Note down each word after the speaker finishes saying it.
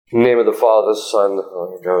In the name of the Father, the Son, and the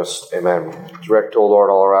Holy Ghost. Amen. Direct, O Lord,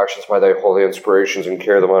 all our actions by thy holy inspirations, and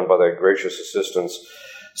carry them on by thy gracious assistance,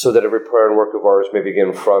 so that every prayer and work of ours may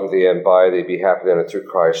begin from thee and by thee, be happy in and through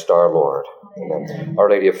Christ our Lord. Amen. Our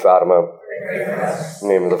Lady of Fatima, in the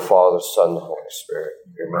name of the Father, the Son, and the Holy Spirit.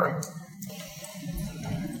 Amen.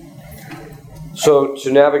 So,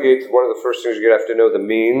 to navigate, one of the first things you're going to have to know the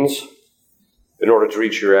means in order to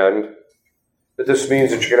reach your end. But this means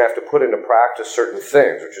that you're going to have to put into practice certain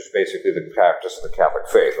things, which is basically the practice of the Catholic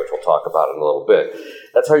faith, which we'll talk about in a little bit.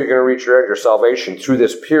 That's how you're going to reach your end, your salvation, through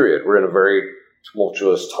this period. We're in a very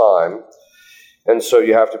tumultuous time, and so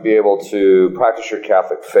you have to be able to practice your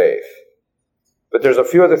Catholic faith. But there's a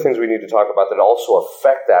few other things we need to talk about that also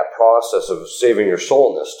affect that process of saving your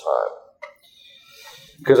soul in this time.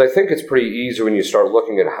 Because I think it's pretty easy when you start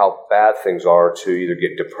looking at how bad things are to either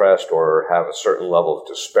get depressed or have a certain level of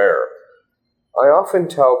despair. I often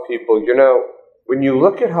tell people, when you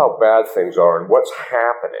look at how bad things are and what's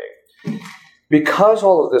happening, because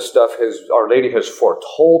all of this stuff Our Lady has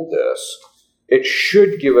foretold this, it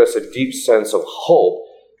should give us a deep sense of hope,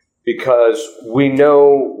 because we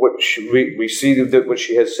know we see that what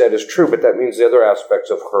she has said is true, but that means the other aspects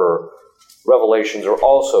of her revelations are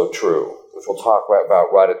also true, which we'll talk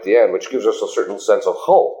about right at the end, which gives us a certain sense of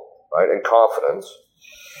hope, right, and confidence.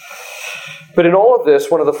 But in all of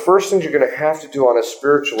this, one of the first things you're going to have to do on a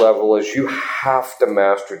spiritual level is you have to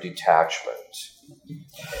master detachment.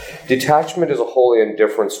 Detachment is a holy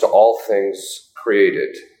indifference to all things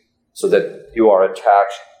created, so that you are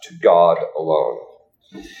attached to God alone.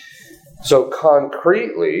 So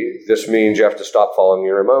concretely, this means you have to stop following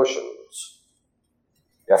your emotions.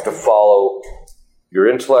 You have to follow your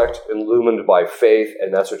intellect illumined by faith,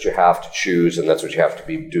 and that's what you have to choose, and that's what you have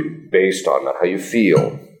to do based on, not how you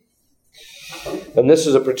feel. And this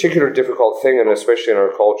is a particular difficult thing, and especially in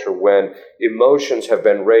our culture, when emotions have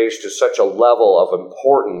been raised to such a level of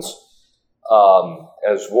importance.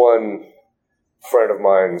 As one friend of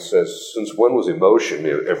mine says, since when was emotion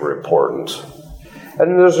ever important?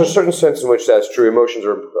 And there's a certain sense in which that's true. Emotions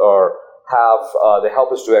they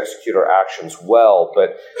help us to execute our actions well,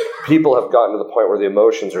 but people have gotten to the point where the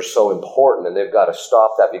emotions are so important, and they've got to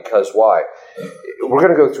stop that, because why? We're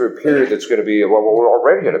going to go through a period that's going to be, we're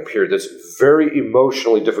already in a period that's very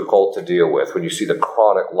emotionally difficult to deal with when you see the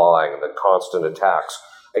chronic lying and the constant attacks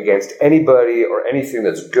against anybody or anything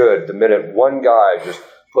that's good. The minute one guy just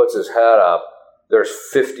puts his head up, there's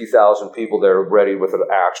 50,000 people there ready with an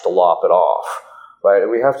axe to lop it off, right?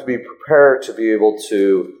 And we have to be prepared to be able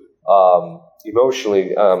to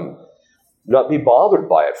emotionally not be bothered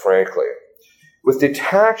by it, frankly. With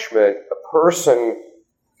detachment, a person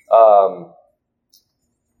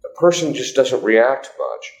just doesn't react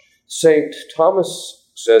much. St.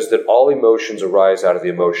 Thomas says that all emotions arise out of the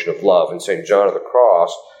emotion of love, and St. John of the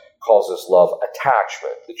Cross calls this love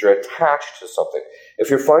attachment, that you're attached to something.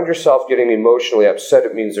 If you find yourself getting emotionally upset,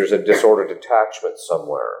 it means there's a disordered attachment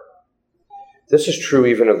somewhere. This is true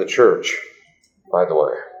even of the church, by the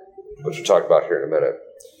way, which we'll talk about here in a minute.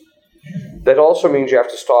 That also means you have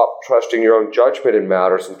to stop trusting your own judgment in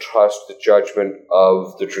matters and trust the judgment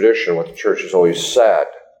of the tradition, what the church has always said.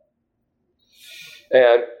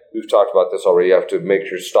 And we've talked about this already. You have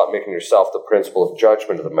to stop making yourself the principle of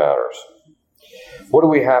judgment of the matters. What do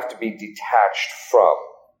we have to be detached from?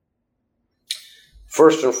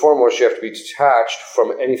 First and foremost, you have to be detached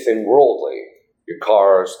from anything worldly. Your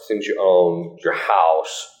cars, things you own, your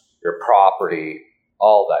house, your property,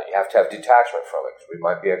 all that. You have to have detachment from it, because we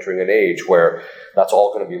might be entering an age where that's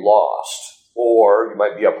all going to be lost. Or you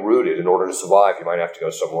might be uprooted. In order to survive, you might have to go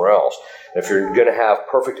somewhere else. And if you're going to have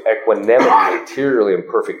perfect equanimity materially and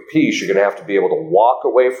perfect peace, you're going to have to be able to walk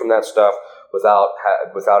away from that stuff without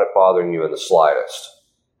it bothering you in the slightest.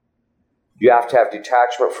 You have to have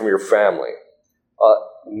detachment from your family.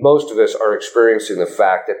 Most of us are experiencing the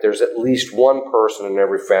fact that there's at least one person in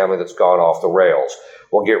every family that's gone off the rails.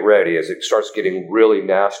 Well, get ready. As it starts getting really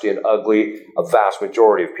nasty and ugly, a vast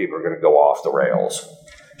majority of people are going to go off the rails.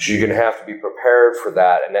 So you're going to have to be prepared for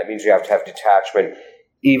that, and that means you have to have detachment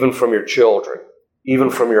even from your children, even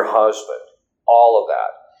from your husband, all of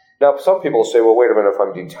that. Now, some people say, well, wait a minute, if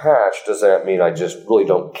I'm detached, does that mean I just really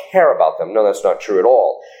don't care about them? No, that's not true at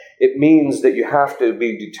all. It means that you have to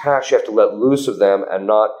be detached, you have to let loose of them and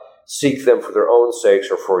not seek them for their own sakes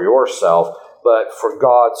or for yourself, but for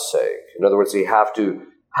God's sake. In other words, you have to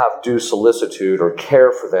have due solicitude or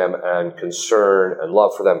care for them and concern and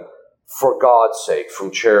love for them for God's sake,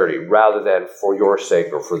 from charity, rather than for your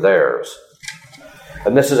sake or for theirs.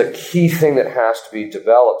 And this is a key thing that has to be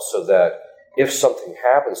developed, so that if something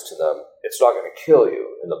happens to them, it's not going to kill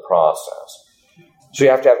you in the process. So you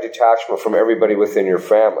have to have detachment from everybody within your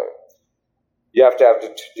family. You have to have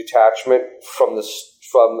detachment from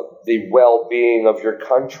the well-being of your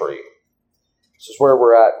country. This is where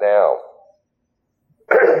we're at now.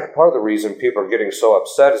 Part of the reason people are getting so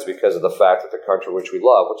upset is because of the fact that the country which we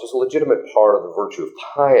love, which is a legitimate part of the virtue of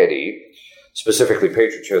piety, specifically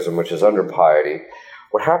patriotism, which is under piety,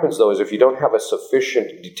 what happens, though, is if you don't have a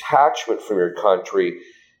sufficient detachment from your country,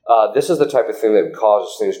 this is the type of thing that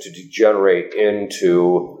causes things to degenerate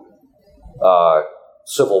into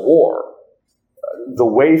civil war. The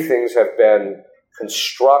way things have been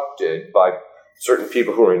constructed by certain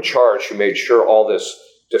people who are in charge, who made sure all this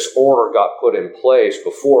disorder got put in place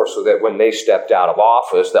before, so that when they stepped out of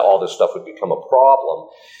office, that all this stuff would become a problem.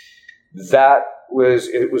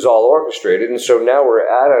 It was all orchestrated, and so now we're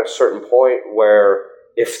at a certain point where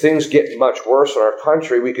if things get much worse in our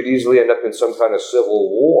country, we could easily end up in some kind of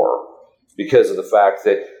civil war because of the fact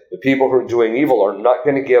that the people who are doing evil are not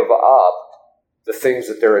going to give up the things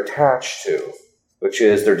that they're attached to, which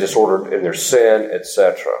is their disorder and their sin,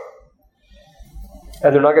 etc.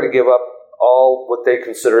 And they're not going to give up all what they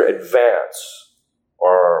consider advance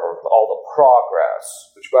or all the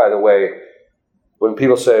progress, which, by the way, when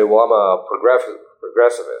people say, well, I'm a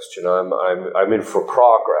progressivist, I'm in for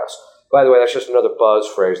progress. By the way, that's just another buzz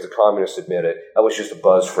phrase. The communists admitted that was just a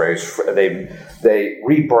buzz phrase. They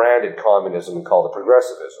rebranded communism and called it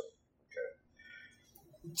progressivism. Okay.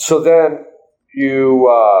 So then you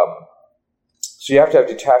have to have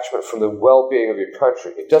detachment from the well-being of your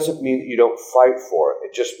country. It doesn't mean that you don't fight for it.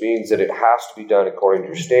 It just means that it has to be done according to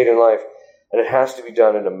your state in life, and it has to be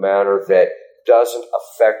done in a manner that doesn't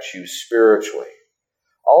affect you spiritually.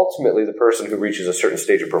 Ultimately, the person who reaches a certain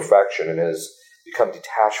stage of perfection and has become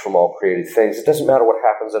detached from all created things, it doesn't matter what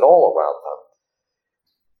happens at all around them.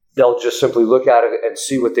 They'll just simply look at it and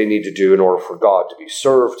see what they need to do in order for God to be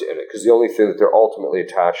served in it, because the only thing that they're ultimately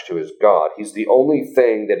attached to is God. He's the only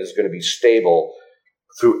thing that is going to be stable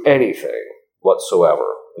through anything whatsoever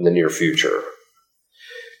in the near future.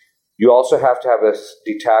 You also have to have a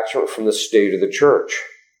detachment from the state of the church.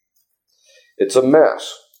 It's a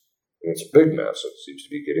mess. And it's a big mess. It seems to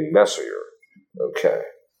be getting messier. Okay.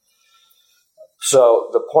 So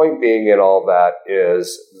the point being in all that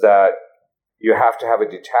is that you have to have a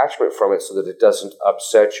detachment from it so that it doesn't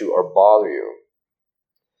upset you or bother you.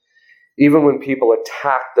 Even when people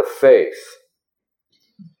attack the faith,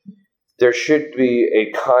 there should be a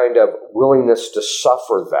kind of willingness to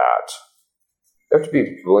suffer that. You have to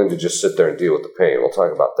be willing to just sit there and deal with the pain. We'll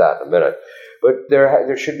talk about that in a minute. But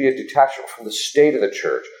there should be a detachment from the state of the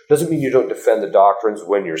church. Doesn't mean you don't defend the doctrines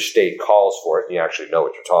when your state calls for it and you actually know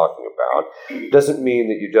what you're talking about. Doesn't mean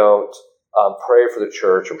that you don't pray for the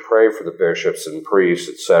church and pray for the bishops and priests,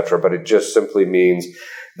 etc. But it just simply means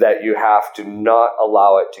that you have to not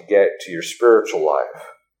allow it to get to your spiritual life.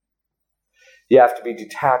 You have to be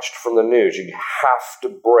detached from the news. You have to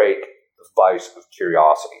break the vice of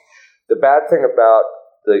curiosity. The bad thing about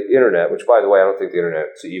the internet, which, by the way, I don't think the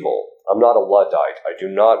internet is evil. I'm not a Luddite. I do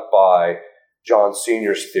not buy John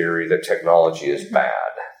Senior's theory that technology is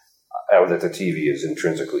bad, or that the TV is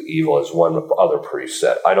intrinsically evil, as one other priest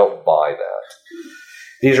said. I don't buy that.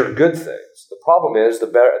 These are good things. The problem is,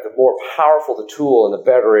 the more powerful the tool and the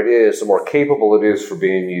better it is, the more capable it is for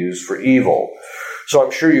being used for evil. So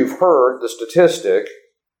I'm sure you've heard the statistic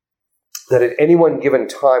that at any one given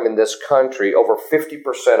time in this country, over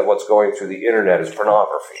 50% of what's going through the internet is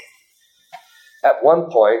pornography. At one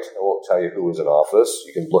point, I won't tell you who was in office,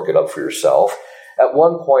 you can look it up for yourself. At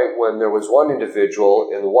one point, when there was one individual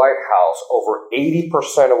in the White House, over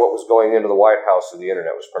 80% of what was going into the White House through the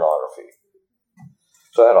internet was pornography.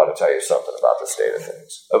 So that ought to tell you something about the state of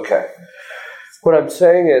things. Okay. What I'm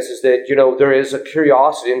saying is that, there is a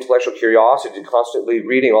curiosity, intellectual curiosity, constantly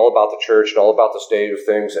reading all about the church and all about the state of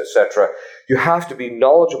things, etc. You have to be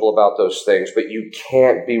knowledgeable about those things, but you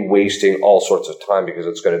can't be wasting all sorts of time because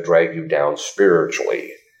it's going to drag you down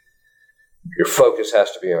spiritually. Your focus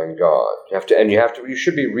has to be on God. You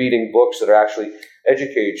should be reading books that actually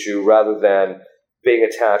educate you rather than being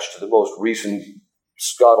attached to the most recent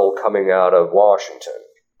scuttle coming out of Washington.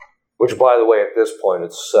 Which, by the way, at this point,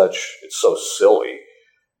 it's so silly.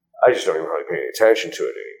 I just don't even really pay any attention to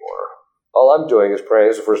it anymore. All I'm doing is praying.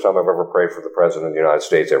 It's the first time I've ever prayed for the President of the United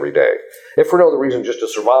States every day. If for no other reason, just to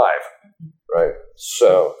survive. Right?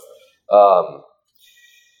 So, and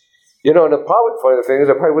the probably funny thing is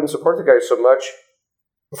I probably wouldn't support the guy so much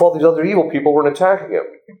if all these other evil people weren't attacking him.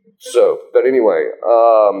 So, but anyway,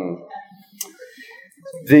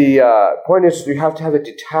 the point is you have to have a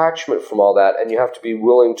detachment from all that, and you have to be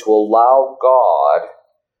willing to allow God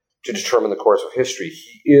to determine the course of history.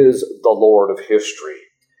 He is the Lord of history.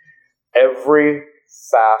 Every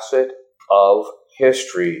facet of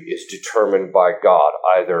history is determined by God,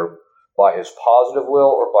 either by his positive will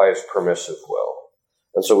or by his permissive will.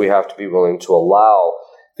 And so we have to be willing to allow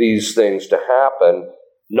these things to happen.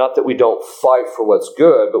 Not that we don't fight for what's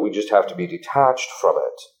good, but we just have to be detached from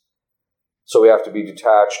it. So we have to be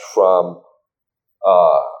detached from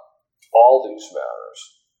all these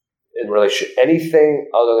matters. In relation to anything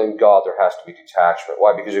other than God, there has to be detachment.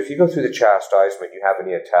 Why? Because if you go through the chastisement, you have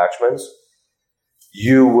any attachments,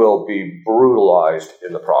 you will be brutalized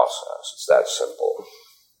in the process. It's that simple.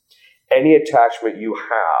 Any attachment you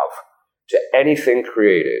have to anything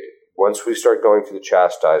created, once we start going through the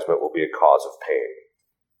chastisement, will be a cause of pain.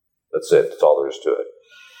 That's it. That's all there is to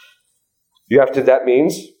it. That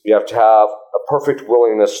means you have to have a perfect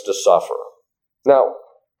willingness to suffer. Now,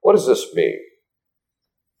 what does this mean?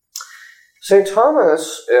 St.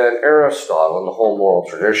 Thomas and Aristotle and the whole moral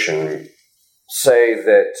tradition say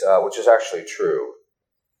that, which is actually true,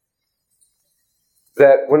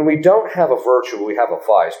 that when we don't have a virtue, we have a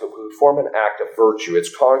vice, but when we form an act of virtue,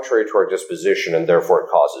 it's contrary to our disposition and therefore it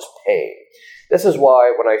causes pain. This is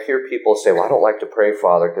why when I hear people say, well, I don't like to pray,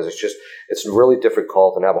 Father, because it's really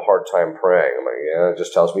difficult and I have a hard time praying. I'm like, yeah, it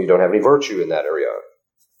just tells me you don't have any virtue in that area.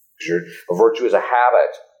 Because a virtue is a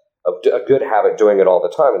habit, a good habit, doing it all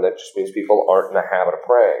the time, and that just means people aren't in the habit of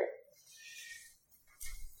praying.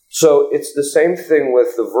 So it's the same thing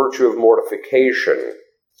with the virtue of mortification.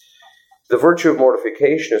 The virtue of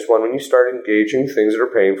mortification is when you start engaging things that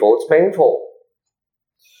are painful, it's painful.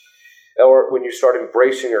 Or when you start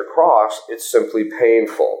embracing your cross, it's simply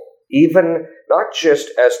painful. Even not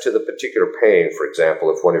just as to the particular pain. For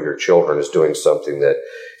example, if one of your children is doing something that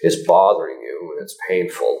is bothering you, and it's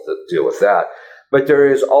painful to deal with that. But there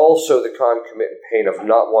is also the concomitant pain of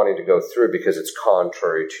not wanting to go through because it's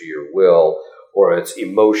contrary to your will or it's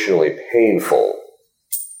emotionally painful.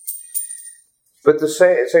 But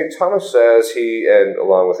St. Thomas says, and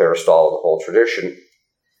along with Aristotle and the whole tradition,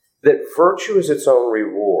 that virtue is its own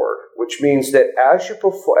reward, which means that as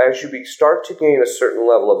you start to gain a certain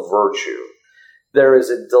level of virtue, there is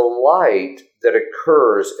a delight that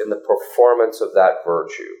occurs in the performance of that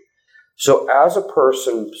virtue. So as a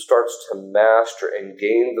person starts to master and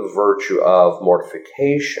gain the virtue of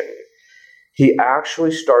mortification, he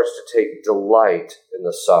actually starts to take delight in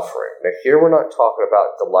the suffering. Now here we're not talking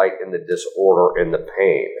about delight in the disorder, in the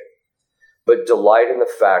pain, but delight in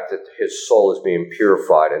the fact that his soul is being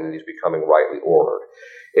purified and that he's becoming rightly ordered.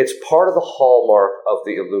 It's part of the hallmark of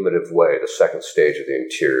the illuminative way, the second stage of the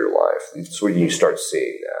interior life. It's where you start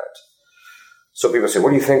seeing that. So people say, what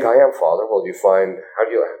do you think I am, Father? Well, do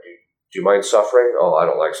you mind suffering? Oh, I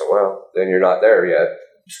don't like so. Well, then you're not there yet.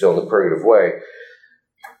 You're still in the purgative way.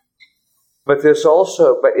 But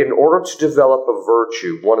in order to develop a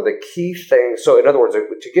virtue, one of the key things, so in other words,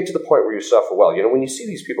 to get to the point where you suffer well, when you see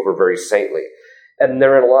these people who are very saintly, and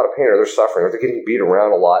they're in a lot of pain, or they're suffering, or they're getting beat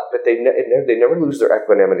around a lot, but they never lose their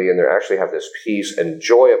equanimity, and they actually have this peace and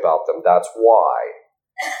joy about them. That's why.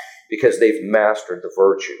 Because they've mastered the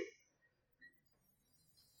virtue.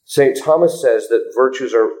 St. Thomas says that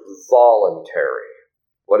virtues are voluntary.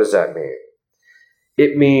 What does that mean?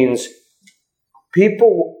 It means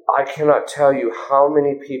I cannot tell you how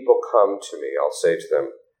many people come to me, I'll say to them,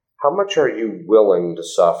 how much are you willing to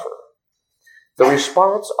suffer? The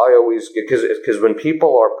response I always get, because when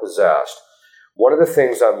people are possessed, one of the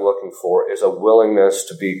things I'm looking for is a willingness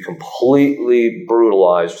to be completely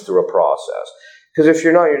brutalized through a process. Because if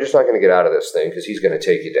you're not, you're just not going to get out of this thing, because he's going to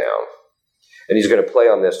take you down. And he's going to play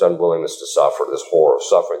on this unwillingness to suffer, this horror of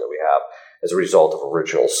suffering that we have as a result of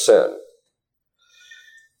original sin.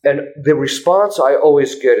 And the response I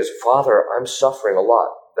always get is, Father, I'm suffering a lot.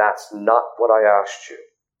 That's not what I asked you.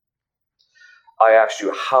 I asked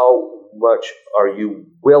you, how much are you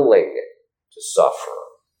willing to suffer?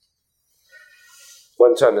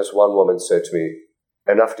 One time this one woman said to me,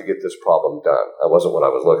 enough to get this problem done. That wasn't what I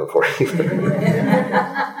was looking for either.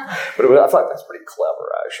 But I thought that's pretty clever,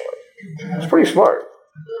 actually. It's pretty smart.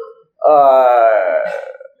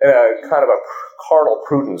 Kind of a carnal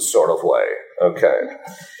prudence sort of way. Okay.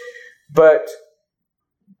 But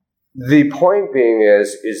the point being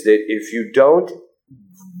is that if you don't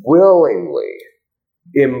willingly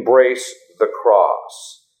embrace the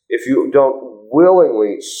cross, if you don't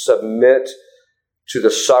willingly submit to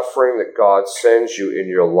the suffering that God sends you in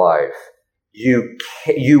your life, you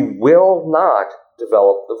will not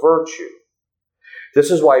develop the virtue. This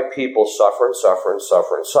is why people suffer and suffer and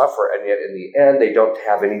suffer and suffer, and yet in the end they don't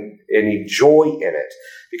have any joy in it,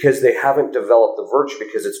 because they haven't developed the virtue,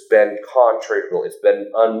 because it's been contrary to will, it's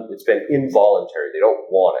been involuntary. They don't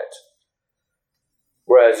want it.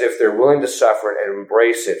 Whereas if they're willing to suffer and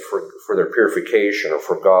embrace it for their purification or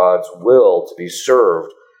for God's will to be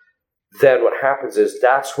served, then what happens is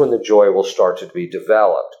that's when the joy will start to be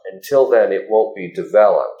developed. Until then, it won't be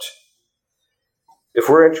developed. If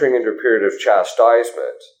we're entering into a period of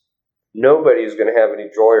chastisement, nobody is going to have any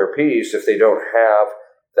joy or peace if they don't have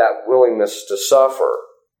that willingness to suffer.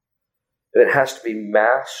 And it has to be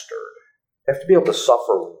mastered. You have to be able to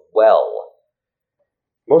suffer well.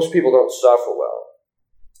 Most people don't suffer well.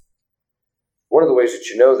 One of the ways that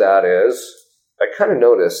you know that is, I kind of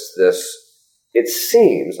noticed this, it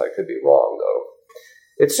seems, I could be wrong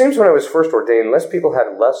though, it seems when I was first ordained, people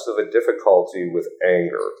had less of a difficulty with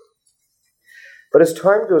anger. But as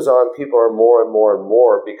time goes on, people are more and more and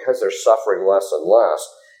more, because they're suffering less and less,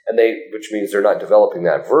 which means they're not developing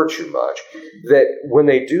that virtue much, that when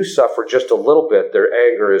they do suffer just a little bit, their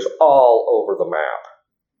anger is all over the map.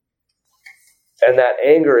 And that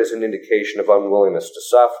anger is an indication of unwillingness to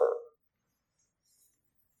suffer.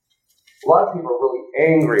 A lot of people are really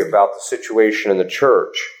angry about the situation in the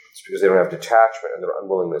church. It's because they don't have detachment and they're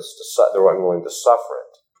unwilling to suffer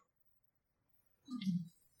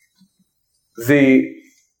it. The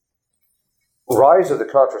rise of the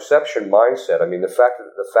contraception mindset, the fact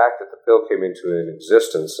that the pill came into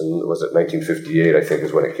existence, and was it 1958, I think,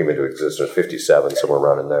 is when it came into existence, 57, somewhere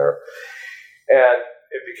around in there. And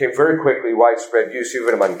it became very quickly widespread use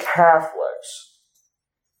even among Catholics.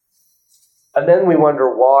 And then we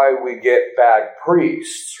wonder why we get bad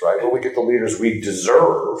priests, right? Well, we get the leaders we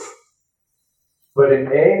deserve. But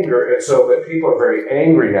in anger, but people are very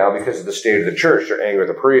angry now because of the state of the church. They're angry at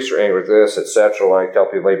the priests, they're angry at this, etc. And I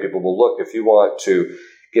tell lay people, well, look, if you want to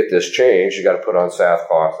get this changed, you got to put on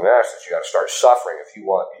sackcloth and ashes. You got to start suffering. You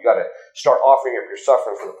got to start offering up your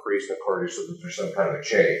suffering for the priest and the clergy so that there's some kind of a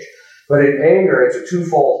change. But in anger, it's a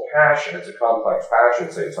twofold passion. It's a complex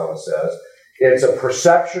passion, St. Thomas says. It's a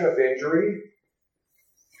perception of injury.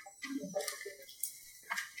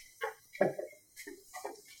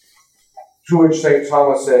 To which St.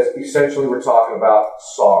 Thomas says, essentially we're talking about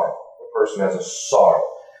sorrow. The person has a sorrow.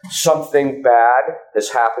 Something bad has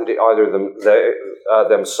happened to either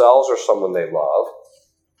themselves or someone they love,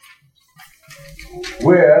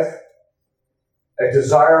 with a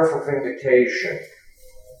desire for vindication.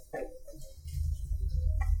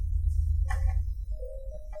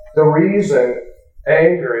 The reason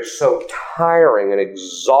anger is so tiring and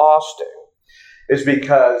exhausting is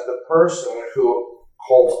because the person who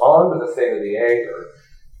holds on to the thing of the anger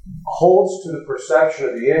holds to the perception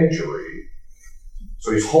of the injury.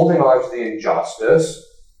 So he's holding on to the injustice,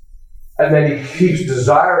 and then he keeps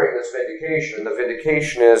desiring this vindication. And the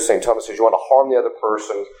vindication is, St. Thomas says, you want to harm the other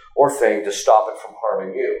person or thing to stop it from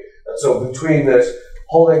harming you. And so between this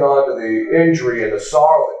holding on to the injury and the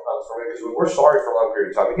sorrow that comes from it, because when we're sorry for a long period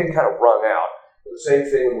of time, we get kind of wrung out. But the same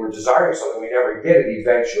thing when we're desiring something, we never get it.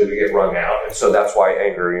 Eventually we get wrung out. And so that's why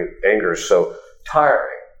anger is so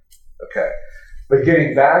tiring. Okay. But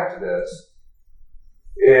getting back to this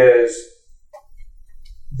is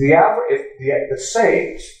the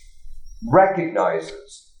saint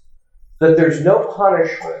recognizes that there's no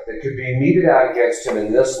punishment that could be meted out against him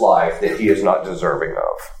in this life that he is not deserving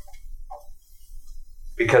of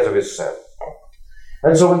because of his sin.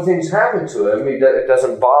 And so when things happen to him, it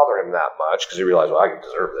doesn't bother him that much because he realizes, well, I can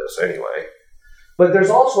deserve this anyway. But there's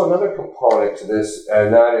also another component to this,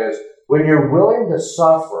 and that is when you're willing to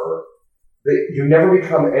suffer, you never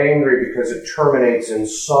become angry because it terminates in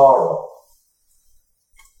sorrow.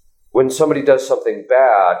 When somebody does something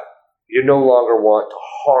bad, you no longer want to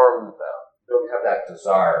harm them. You don't have that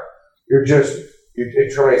desire.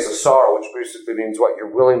 It terminates in sorrow, which basically means what?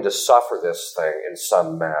 You're willing to suffer this thing in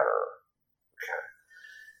some manner.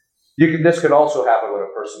 Okay. This can also happen when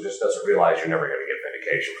a person just doesn't realize you're never going to get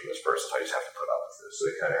vindication from this person, so I just have to put up with this. So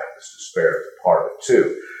they kind of have this despair as a part of it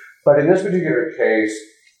too. But in this particular case,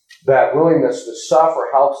 that willingness to suffer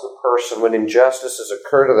helps the person when injustices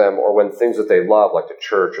occur to them or when things that they love, like the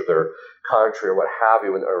church or their country or what have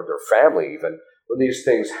you, or their family even, when these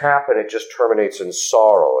things happen, it just terminates in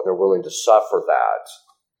sorrow, and they're willing to suffer that.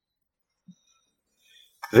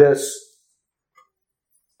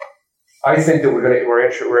 I think that we're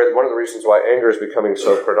one of the reasons why anger is becoming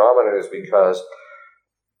so predominant is because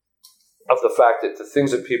of the fact that the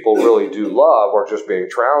things that people really do love are just being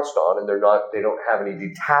trounced on, and they don't have any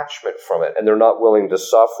detachment from it, and they're not willing to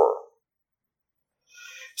suffer.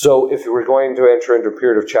 So if we're going to enter into a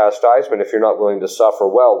period of chastisement, if you're not willing to suffer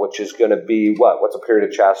well, which is going to be what? What's a period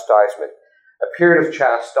of chastisement? A period of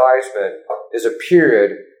chastisement is a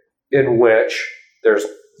period in which there's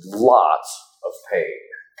lots of pain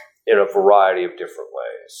in a variety of different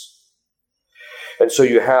ways. And so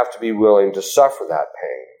you have to be willing to suffer that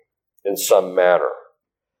pain in some manner.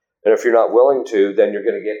 And if you're not willing to, then you're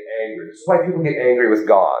going to get angry. This is why people get angry with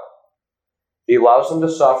God. He allows them to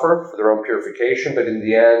suffer for their own purification, but in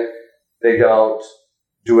the end, they don't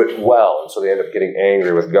do it well, and so they end up getting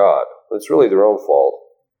angry with God. But it's really their own fault.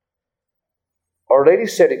 Our Lady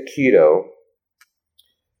said at Quito,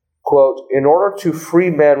 quote, "In order to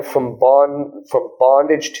free men from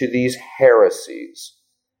bondage to these heresies,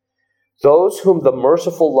 those whom the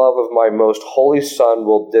merciful love of my most holy Son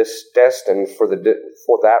will destine for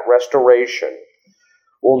that restoration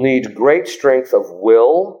will need great strength of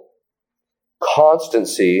will,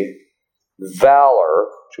 constancy, valor,"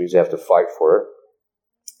 which means you have to fight for it,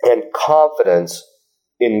 "and confidence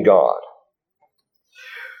in God."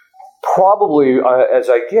 Probably, as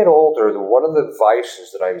I get older, one of the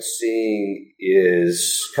vices that I'm seeing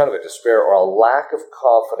is kind of a despair or a lack of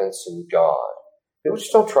confidence in God. People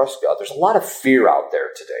just don't trust God. There's a lot of fear out there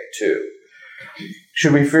today, too.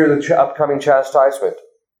 Should we fear the upcoming chastisement?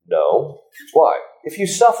 No. Why? If you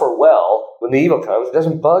suffer well, when the evil comes, it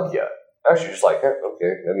doesn't bug you. Actually, you're just like,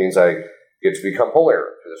 okay, that means I get to become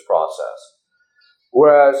holier through this process.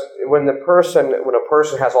 Whereas when a person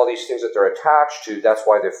has all these things that they're attached to, that's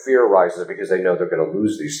why their fear rises, because they know they're going to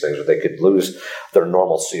lose these things, or they could lose their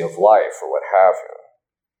normalcy of life, or what have you.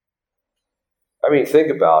 I mean, think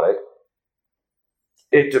about it.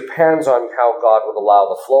 It depends on how God would allow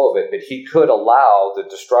the flow of it, but He could allow the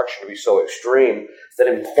destruction to be so extreme that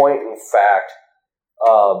in point in fact,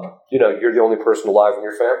 you're the only person alive in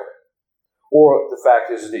your family. Or the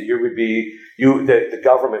fact is that that the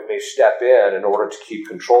government may step in order to keep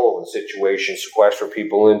control of the situation, sequester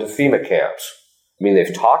people into FEMA camps. I mean,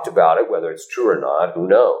 they've talked about it, whether it's true or not, who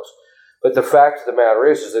knows. But the fact of the matter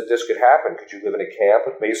is that this could happen. Could you live in a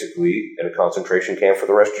camp, basically in a concentration camp for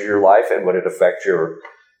the rest of your life, and would it affect your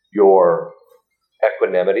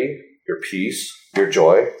equanimity, your peace, your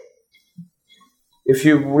joy? If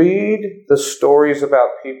you read the stories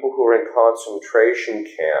about people who are in concentration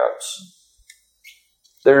camps,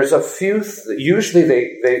 there's a few, usually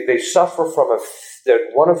they suffer from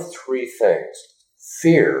one of three things.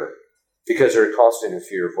 Fear, because they're constantly in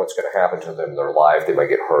fear of what's going to happen to them in their life. They might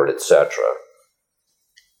get hurt, etc.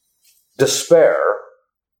 Despair,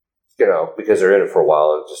 because they're in it for a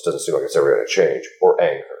while and it just doesn't seem like it's ever going to change. Or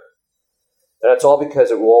anger. And it's all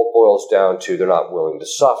because it all boils down to they're not willing to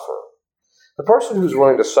suffer. The person who's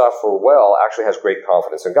willing to suffer well actually has great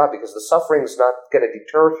confidence in God, because the suffering is not going to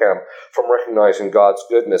deter him from recognizing God's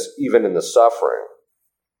goodness even in the suffering.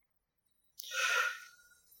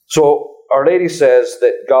 So Our Lady says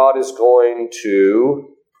that God is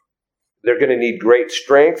they're going to need great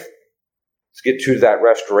strength to get to that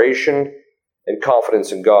restoration and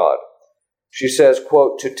confidence in God. She says,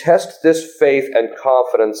 quote, "To test this faith and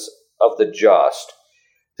confidence of the just,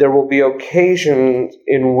 there will be occasions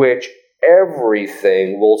in which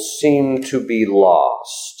everything will seem to be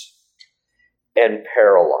lost and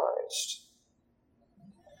paralyzed."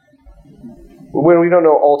 When we don't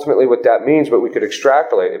know ultimately what that means, but we could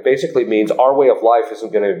extrapolate, it basically means our way of life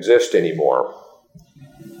isn't going to exist anymore.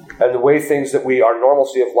 And the way our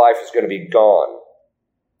normalcy of life is going to be gone.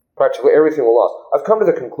 Practically everything will lost. I've come to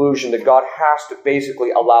the conclusion that God has to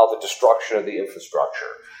basically allow the destruction of the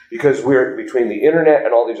infrastructure. Because we're between the internet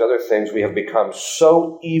and all these other things, we have become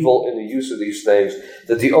so evil in the use of these things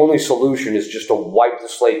that the only solution is just to wipe the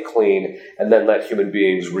slate clean and then let human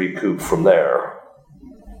beings recoup from there.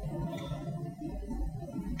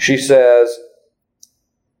 She says,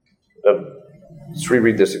 let's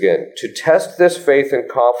reread this again. "To test this faith and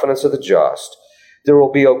confidence of the just, there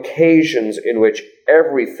will be occasions in which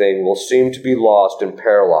everything will seem to be lost and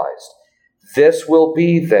paralyzed. This will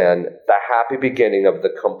be, then, the happy beginning of the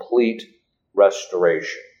complete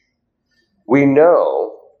restoration." We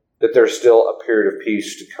know that there's still a period of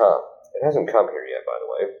peace to come. It hasn't come here yet, by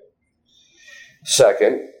the way.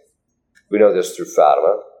 Second, we know this through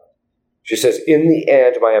Fatima. She says, "In the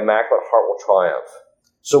end, my Immaculate Heart will triumph."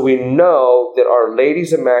 So we know that Our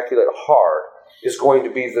Lady's Immaculate Heart is going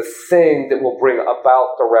to be the thing that will bring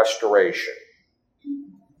about the restoration.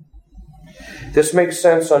 This makes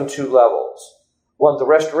sense on two levels. One, the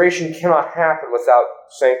restoration cannot happen without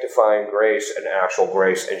sanctifying grace and actual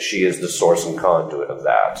grace, and she is the source and conduit of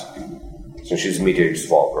that, since she's the mediatrix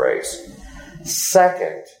of all grace.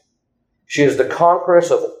 Second, she is the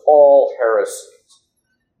conqueress of all heresies.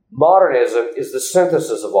 Modernism is the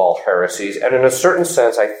synthesis of all heresies, and in a certain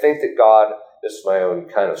sense, I think that God, this is my own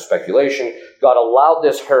kind of speculation, God allowed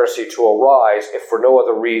this heresy to arise, if for no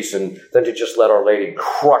other reason than to just let Our Lady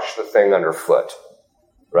crush the thing underfoot,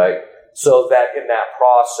 right? So that in that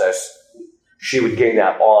process, she would gain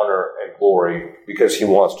that honor and glory because he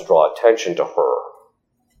wants to draw attention to her.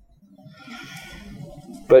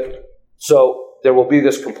 But so there will be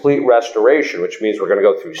this complete restoration, which means we're going to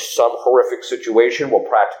go through some horrific situation where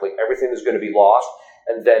practically everything is going to be lost,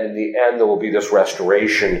 and then in the end there will be this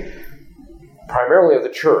restoration, primarily of the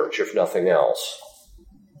church, if nothing else.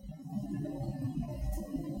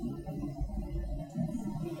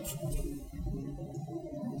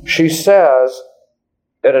 She says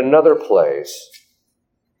at another place,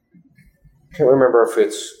 I can't remember if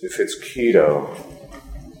it's Keto.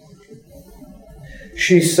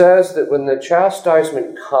 She says that when the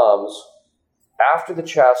chastisement comes, after the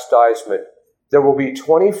chastisement, there will be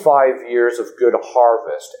 25 years of good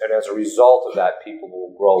harvest, and as a result of that, people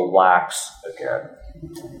will grow lax again.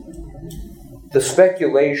 The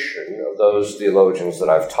speculation of those theologians that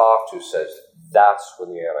I've talked to says that's when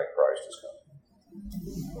the Antichrist is coming.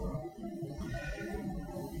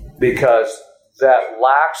 Because that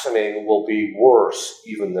laxening will be worse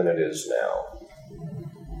even than it is now.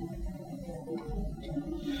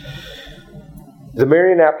 The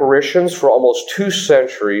Marian apparitions for almost 2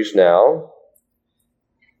 centuries now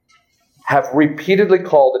have repeatedly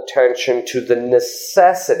called attention to the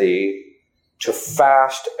necessity to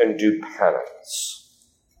fast and do penance.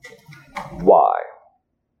 Why?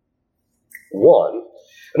 One,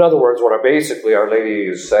 in other words, what Our Lady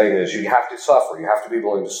is saying is you have to suffer. You have to be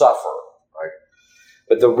willing to suffer, right?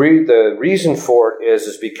 But the reason for it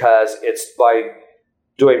is because it's by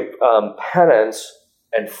doing penance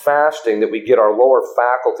and fasting that we get our lower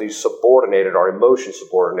faculties subordinated, our emotions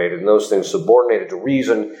subordinated, and those things subordinated to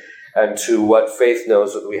reason and to what faith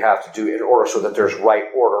knows that we have to do in order so that there's right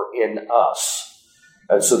order in us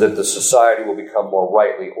and so that the society will become more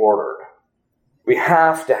rightly ordered. We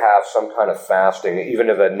have to have some kind of fasting, even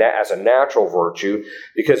as a natural virtue,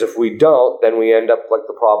 because if we don't, then we end up like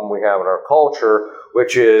the problem we have in our culture,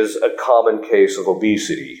 which is a common case of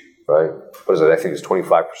obesity, right? What is it? I think it's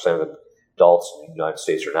 25% of the adults in the United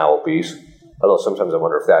States are now obese. Although sometimes I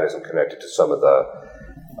wonder if that isn't connected to some of the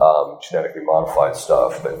genetically modified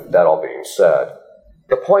stuff. But that all being said,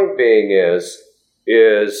 the point being is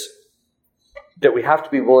that we have to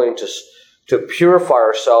be willing to purify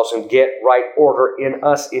ourselves and get right order in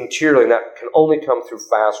us interiorly, and that can only come through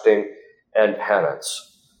fasting and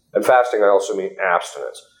penance. And fasting, I also mean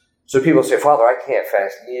abstinence. So people say, Father, I can't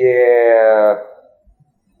fast. Yeah,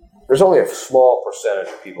 there's only a small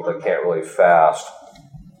percentage of people that can't really fast.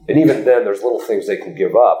 And even then, there's little things they can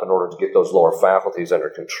give up in order to get those lower faculties under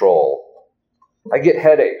control. I get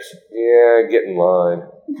headaches. Yeah, get in line.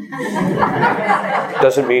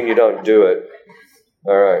 Doesn't mean you don't do it.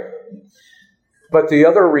 All right. But the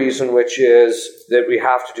other reason, which is that we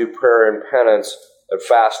have to do prayer and penance and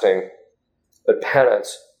fasting, but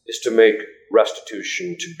penance is to make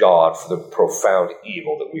restitution to God for the profound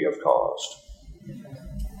evil that we have caused.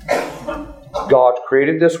 God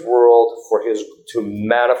created this world to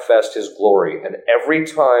manifest His glory, and every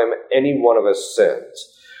time any one of us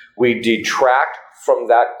sins, we detract from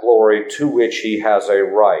that glory to which He has a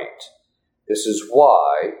right. This is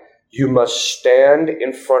why you must stand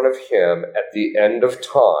in front of Him at the end of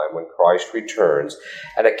time when Christ returns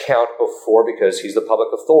and account before, because He's the public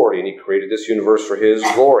authority and He created this universe for His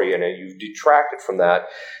glory, and you've detracted from that.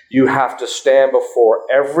 You have to stand before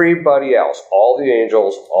everybody else, all the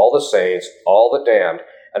angels, all the saints, all the damned,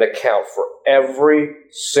 and account for every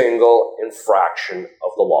single infraction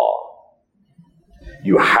of the law.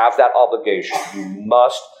 You have that obligation. You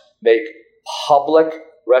must make public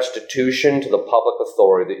restitution to the public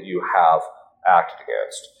authority that you have acted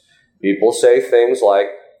against. People say things like,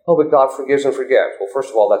 oh, but God forgives and forgets. Well, first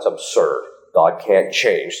of all, that's absurd. God can't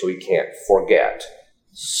change, so He can't forget.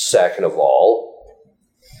 Second of all,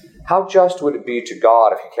 how just would it be to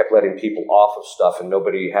God if He kept letting people off of stuff and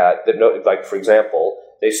nobody had, like, for example,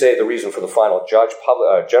 they say the reason for the final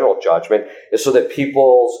general judgment is so that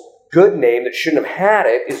people's good name that shouldn't have had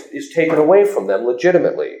it is taken away from them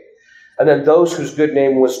legitimately. And then those whose good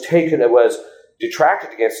name was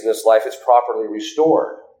detracted against in this life is properly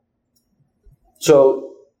restored.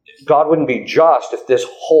 So God wouldn't be just if this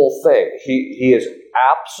whole thing, He is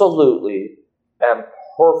absolutely and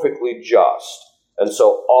perfectly just. And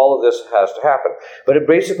so all of this has to happen. But it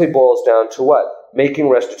basically boils down to what? Making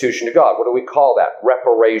restitution to God. What do we call that?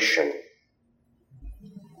 Reparation.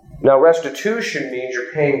 Now, restitution means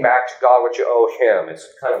you're paying back to God what you owe Him. It's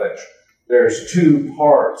kind of there's 2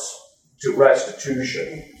 parts to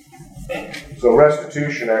restitution. So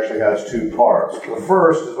restitution actually has 2 parts. The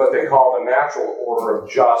first is what they call the natural order of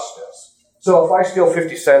justice. So if I steal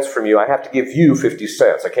 50 cents from you, I have to give you 50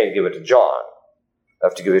 cents. I can't give it to John. I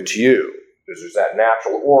have to give it to you. There's that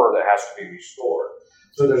natural order that has to be restored.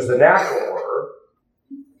 So there's the natural order.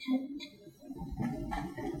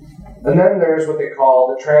 And then there's what they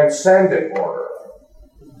call the transcendent order.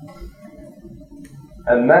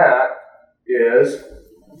 And that is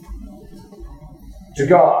to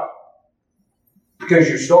God. Because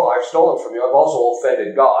I've stolen from you, I've also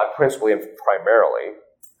offended God, principally and primarily.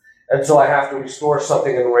 And so I have to restore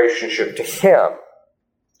something in relationship to Him.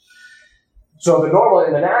 So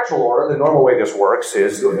in the natural order, the normal way this works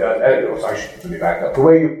is, let me back up. The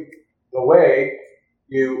way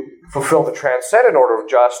you fulfill the transcendent order of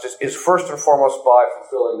justice is first and foremost by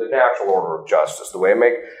fulfilling the natural order of justice. The way I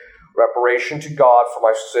make reparation to God for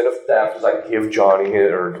my sin of theft is I give Johnny,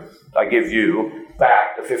 or I give you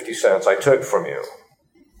back the 50 cents I took from you.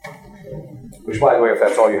 Which, by the way, if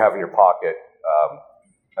that's all you have in your pocket,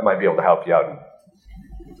 I might be able to help you out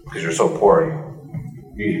because you're so poor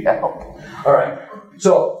and you need help. All right.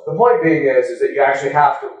 So the point being is that you actually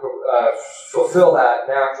have to fulfill that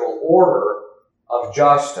natural order of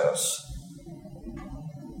justice.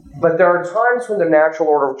 But there are times when the natural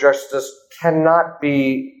order of justice cannot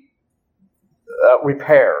be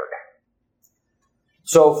repaired.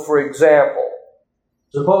 So, for example,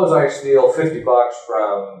 suppose I steal $50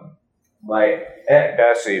 from my Aunt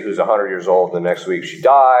Bessie, who's 100 years old, and the next week she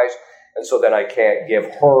dies, and so then I can't give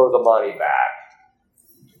her the money back.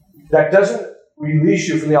 That doesn't release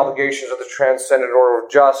you from the obligations of the transcendent order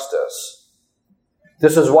of justice.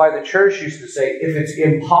 This is why the church used to say, if it's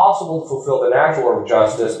impossible to fulfill the natural order of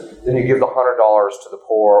justice, then you give the $100 to the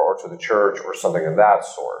poor or to the church or something of that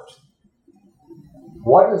sort.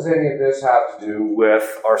 What does any of this have to do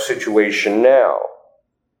with our situation now?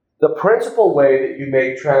 The principal way that you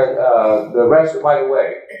make the rest, by the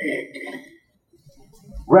way,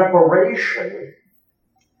 reparation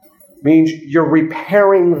means you're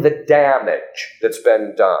repairing the damage that's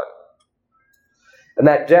been done. And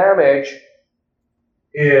that damage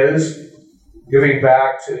is giving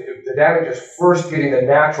back to, the damage is first getting the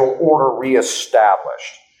natural order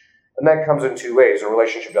reestablished. And that comes in two ways. In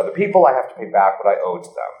relationship to other people, I have to pay back what I owe to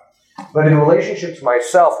them. But in relationship to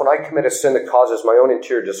myself, when I commit a sin that causes my own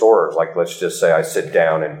interior disorders, like let's just say I sit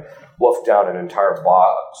down and wolf down an entire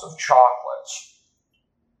box of chocolates,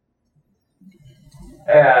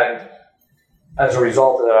 and as a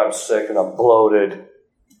result of that, I'm sick and I'm bloated.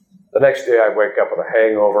 The next day I wake up with a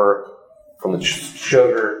hangover from the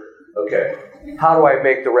sugar. Okay, how do I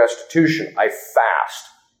make the restitution? I fast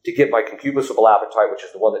to get my concupiscible appetite, which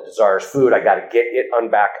is the one that desires food. I got to get it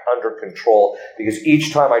back under control, because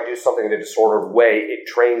each time I do something in a disordered way, it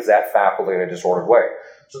trains that faculty in a disordered way.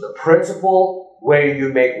 So the principal way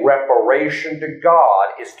you make reparation to God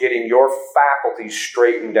is getting your faculties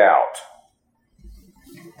straightened out.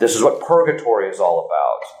 This is what purgatory is all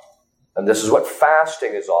about. And this is what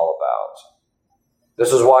fasting is all about.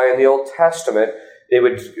 This is why in the Old Testament, they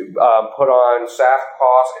would put on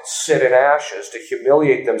sackcloth and sit in ashes to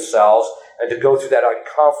humiliate themselves and to go through that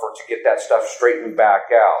uncomfort to get that stuff straightened back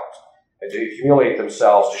out, and to humiliate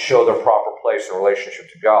themselves to show their proper place in relationship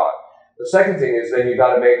to God. The second thing is then you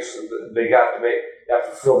have to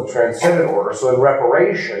fulfill the transcendent order. So in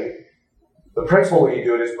reparation, the principal way you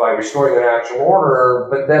do it is by restoring the natural order,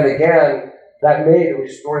 but then again, that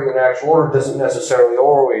restoring the natural order doesn't necessarily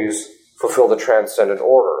always fulfill the transcendent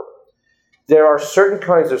order. There are certain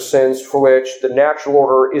kinds of sins for which the natural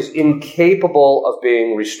order is incapable of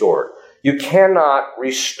being restored. You cannot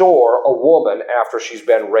restore a woman after she's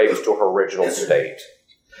been raped to her original state.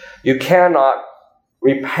 You cannot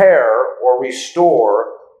repair or restore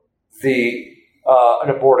an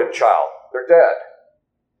aborted child. They're dead.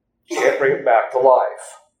 You can't bring it back to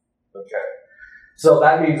life. Okay. So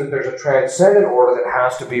that means that there's a transcendent order that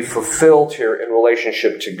has to be fulfilled here in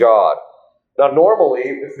relationship to God. Now, normally,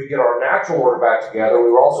 if we get our natural order back together,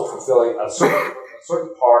 we were also fulfilling a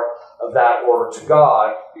certain part of that order to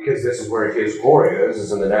God, because this is where His glory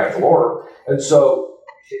is in the natural order. And so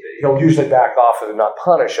He'll usually back off and not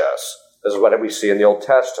punish us, as what we see in the Old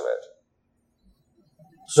Testament.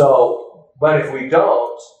 So, but if we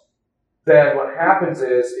don't, then what happens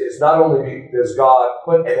is not only does God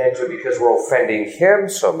put an end to it because we're offending Him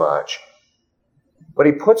so much, but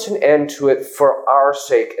He puts an end to it for our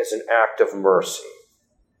sake as an act of mercy.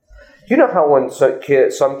 You know how when some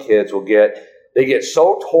kids will get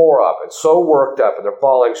so tore up and so worked up and they're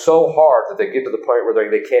bawling so hard that they get to the point where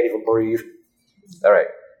they can't even breathe? All right.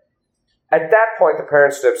 At that point, the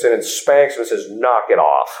parent steps in and spanks them and says, knock it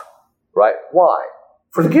off. Right? Why?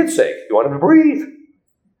 For the kid's sake. You want him to breathe.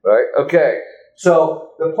 Right? Okay.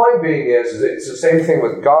 So the point being is it's the same thing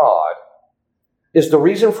with God. is the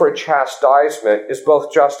reason for a chastisement is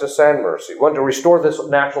both justice and mercy. One, to restore this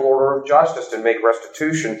natural order of justice, to make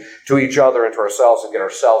restitution to each other and to ourselves and get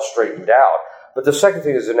ourselves straightened out. But the second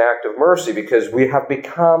thing is an act of mercy, because we have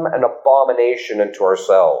become an abomination unto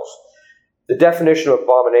ourselves. The definition of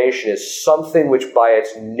abomination is something which by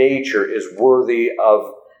its nature is worthy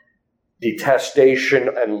of detestation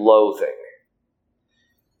and loathing.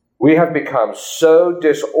 We have become so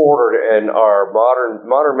disordered, and our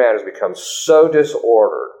modern man has become so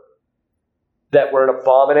disordered that we're an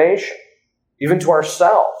abomination, even to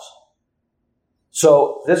ourselves.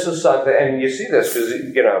 So this is something, and you see this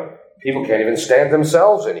because, people can't even stand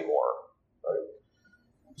themselves anymore. Right?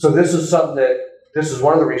 So this is something this is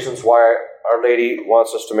one of the reasons why Our Lady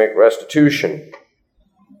wants us to make restitution.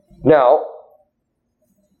 Now,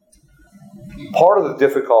 part of the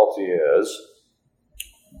difficulty is,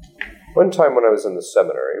 one time when I was in the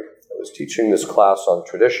seminary, I was teaching this class on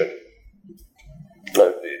tradition.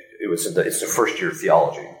 It's the first year of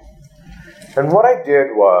theology. And what I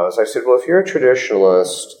did was, I said, well, if you're a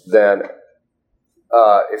traditionalist, then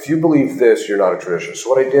if you believe this, you're not a traditionalist. So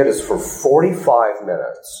what I did is for 45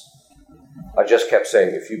 minutes, I just kept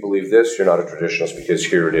saying, if you believe this, you're not a traditionalist because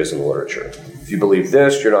here it is in the literature. If you believe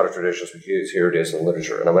this, you're not a traditionalist because here it is in the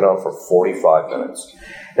literature. And I went on for 45 minutes.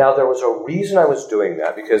 Now, there was a reason I was doing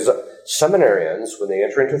that, because seminarians, when they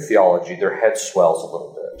enter into theology, their head swells a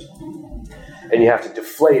little bit. And you have to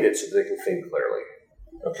deflate it so they can think clearly.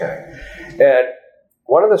 Okay. And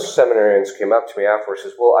one of the seminarians came up to me afterwards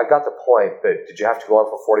and says, well, I got the point, but did you have to go on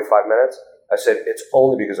for 45 minutes? I said, it's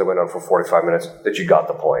only because I went on for 45 minutes that you got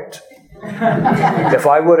the point. If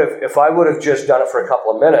I would have just done it for a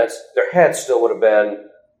couple of minutes, their head still would have been,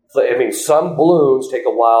 some balloons take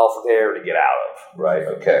a while for the air to get out of, right?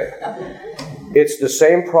 Okay. It's the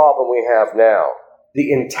same problem we have now.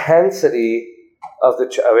 The intensity of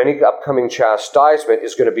any upcoming chastisement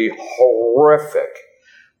is going to be horrific.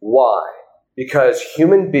 Why? Because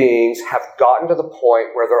human beings have gotten to the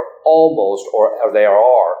point where they're almost, or they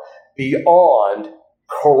are, beyond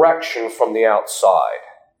correction from the outside.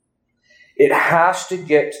 It has to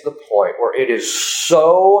get to the point where it is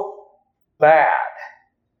so bad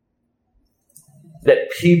that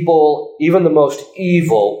people, even the most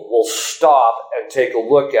evil, will stop and take a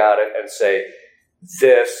look at it and say,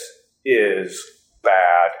 this is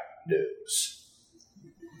bad news.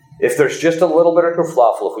 If there's just a little bit of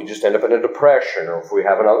kerfluffle, if we just end up in a depression, or if we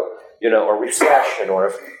have a recession, or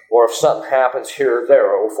if something happens here or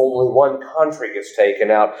there, or if only one country gets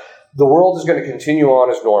taken out, the world is going to continue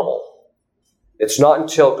on as normal. It's not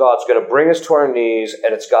until God's going to bring us to our knees,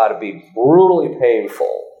 and it's got to be brutally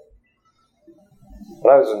painful.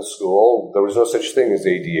 When I was in school, there was no such thing as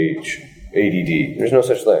ADD. There's no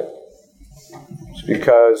such thing. It's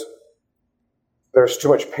because there's too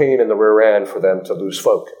much pain in the rear end for them to lose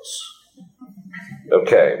focus.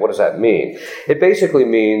 Okay, what does that mean? It basically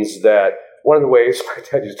means that one of the ways, my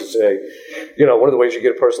dad used to say, one of the ways you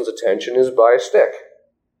get a person's attention is by a stick,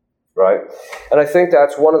 right? And I think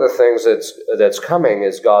that's one of the things that's coming,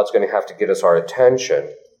 is God's going to have to get us our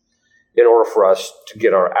attention in order for us to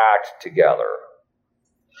get our act together.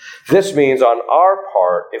 This means on our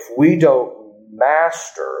part, if we don't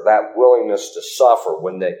master that willingness to suffer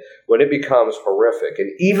when it becomes horrific,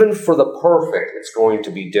 and even for the perfect, it's going to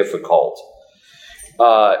be difficult.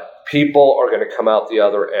 People are going to come out the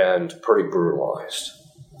other end pretty brutalized.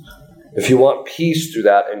 If you want peace through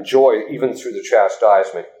that and joy, even through the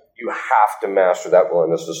chastisement, you have to master that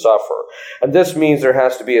willingness to suffer. And this means there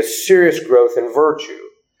has to be a serious growth in virtue.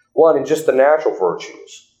 One, in just the natural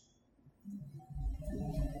virtues.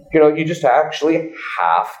 You just actually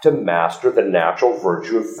have to master the natural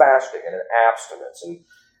virtue of fasting and abstinence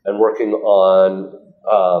and working on,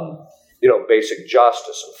 basic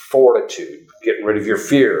justice and fortitude, getting rid of your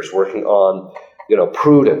fears, working on,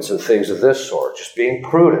 prudence and things of this sort, just being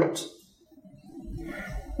prudent.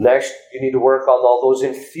 Next, you need to work on all those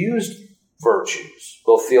infused virtues,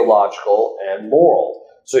 both theological and moral.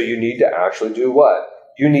 So you need to actually do what?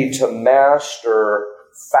 You need to master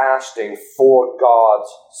fasting for God's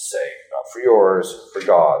sake, not for yours, for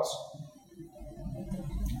God's.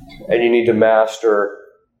 And you need to master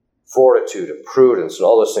fortitude and prudence and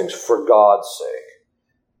all those things for God's sake.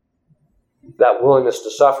 That willingness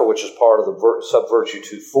to suffer, which is part of the sub-virtue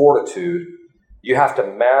to fortitude, you have to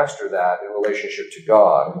master that in relationship to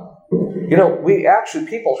God.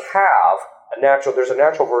 People have there's a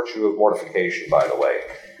natural virtue of mortification, by the way.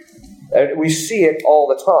 And we see it all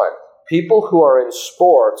the time. People who are in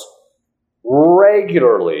sports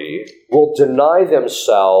regularly will deny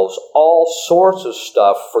themselves all sorts of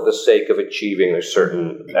stuff for the sake of achieving a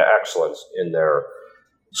certain excellence in their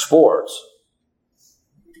sports.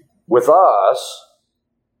 With us,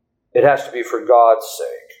 it has to be for God's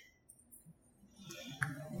sake.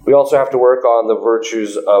 We also have to work on the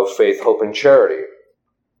virtues of faith, hope, and charity.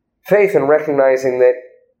 Faith in recognizing that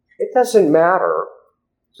it doesn't matter.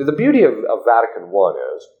 So the beauty of Vatican I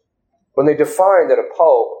is, when they define that a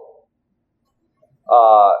pope,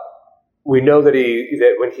 we know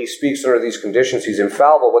that when he speaks under these conditions, he's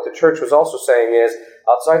infallible. What the Church was also saying is,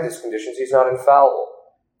 outside these conditions, he's not infallible.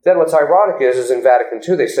 Then what's ironic is in Vatican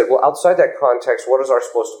II, they said, well, outside that context, what is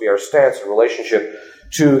supposed to be our stance in relationship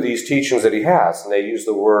to these teachings that he has? And they use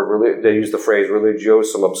the phrase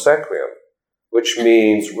religiosum obsequium, which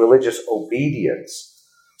means religious obedience.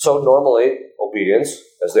 So normally, obedience,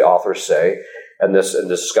 as the authors say, and this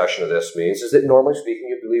discussion of this means, is that normally speaking,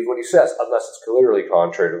 you believe what he says, unless it's clearly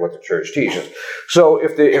contrary to what the Church teaches. So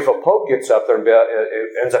if a pope gets up there and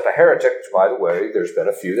ends up a heretic, which, by the way, there's been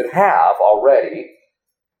a few that have already,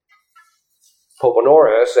 Pope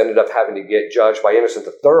Honorius ended up having to get judged by Innocent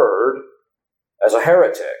III as a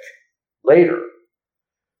heretic later.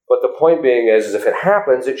 But the point being is if it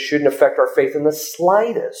happens, it shouldn't affect our faith in the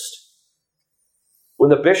slightest. When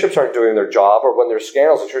the bishops aren't doing their job or when there's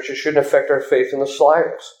scandals in church, it shouldn't affect our faith in the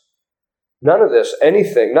slightest. None of this,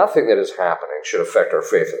 nothing that is happening should affect our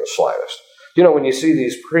faith in the slightest. You know, when you see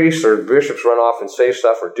these priests or bishops run off and say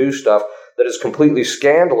stuff or do stuff that is completely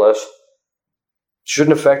scandalous, it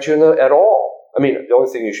shouldn't affect you at all. I mean, the only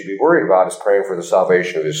thing you should be worried about is praying for the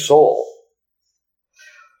salvation of his soul.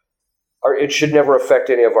 It should never affect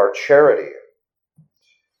any of our charity.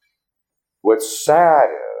 What's sad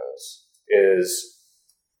is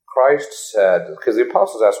Christ said, because the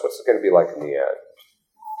apostles asked, what's it going to be like in the end?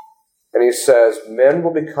 And he says, men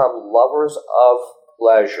will become lovers of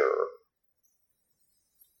pleasure,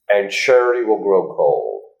 and charity will grow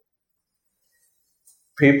cold.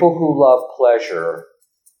 People who love pleasure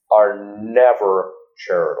are never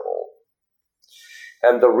charitable.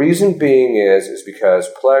 And the reason being is because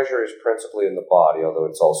pleasure is principally in the body, although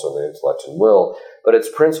it's also in the intellect and will, but it's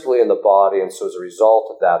principally in the body, and so as a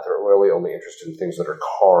result of that, they're really only interested in things that are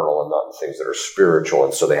carnal and not in things that are spiritual,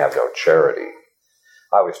 and so they have no charity.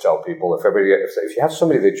 I always tell people, if you have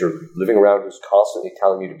somebody that you're living around who's constantly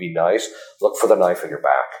telling you to be nice, look for the knife in your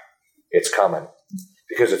back. It's coming.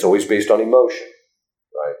 Because it's always based on emotion,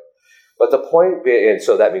 right? But the point being, and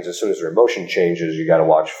so that means as soon as their emotion changes, you got to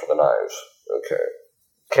watch for the knives. Okay.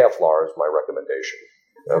 Kevlar is my recommendation.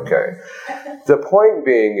 Okay. The point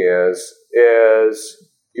being is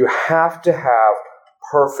you have to have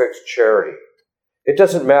perfect charity. It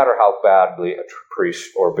doesn't matter how badly a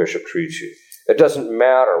priest or bishop treats you. It doesn't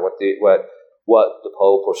matter what the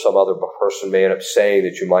Pope or some other person may end up saying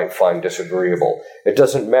that you might find disagreeable. It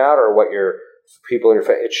doesn't matter what your people in your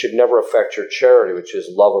family. It should never affect your charity, which is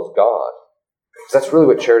love of God. Because that's really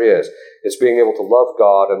what charity is. It's being able to love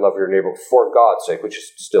God and love your neighbor for God's sake, which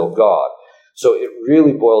is still God. So it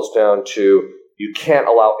really boils down to you can't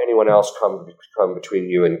allow anyone else come between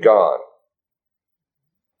you and God.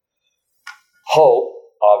 Hope,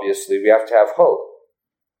 obviously, we have to have hope.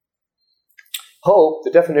 Hope, the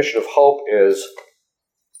definition of hope is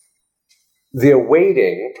the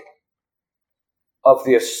awaiting of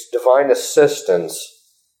the divine assistance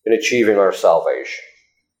in achieving our salvation.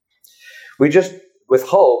 With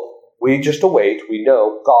hope, we just await. We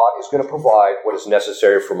know God is going to provide what is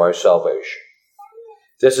necessary for my salvation.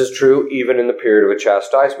 This is true even in the period of a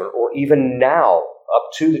chastisement, or even now, up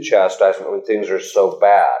to the chastisement when things are so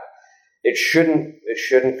bad. It shouldn't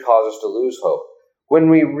cause us to lose hope. When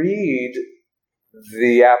we read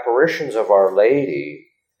the apparitions of Our Lady,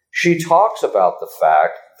 she talks about the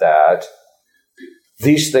fact that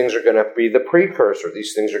these things are going to be the precursor.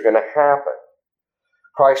 These things are going to happen.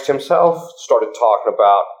 Christ himself started talking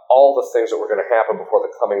about all the things that were going to happen before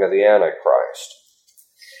the coming of the Antichrist.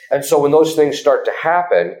 And so when those things start to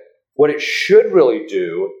happen, what it should really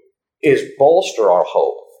do is bolster our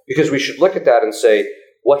hope. Because we should look at that and say,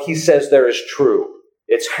 what he says there is true.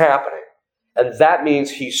 It's happening. And that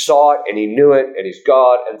means he saw it and he knew it and he's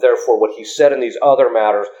God, and therefore what he said in these other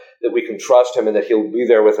matters, that we can trust him and that he'll be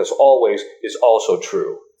there with us always, is also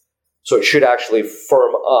true. So it should actually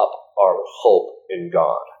firm up our hope in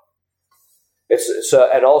God.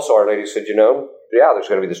 And also Our Lady said, there's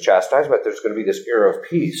going to be this chastisement, there's going to be this era of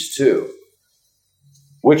peace too,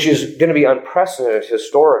 which is going to be unprecedented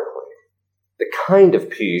historically. The kind of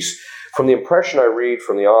peace, from the impression I read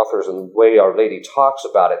from the authors and the way Our Lady talks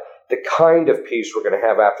about it, the kind of peace we're going to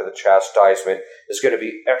have after the chastisement is going to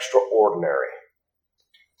be extraordinary.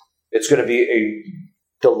 It's going to be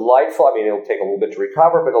a delightful, it'll take a little bit to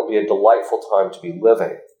recover, but it'll be a delightful time to be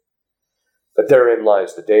living. But therein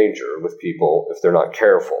lies the danger with people if they're not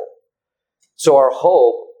careful. So our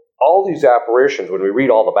hope, all these apparitions, when we read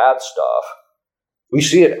all the bad stuff, we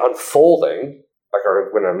see it unfolding, like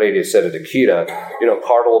when Our Lady said at Akita,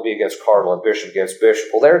 cardinal will be against cardinal and bishop against bishop.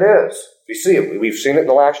 Well, there it is. We see it. We've seen it in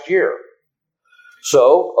the last year.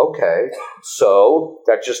 So, so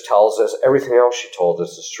that just tells us everything else she told us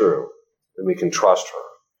is true, and we can trust her.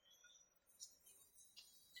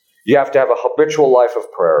 You have to have a habitual life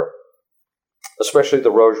of prayer, especially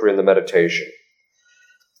the rosary and the meditation.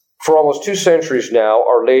 For almost 2 centuries now,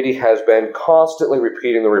 Our Lady has been constantly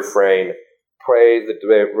repeating the refrain, pray the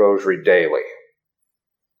rosary daily.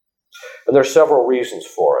 And there are several reasons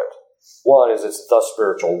for it. One is it's the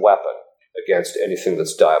spiritual weapon against anything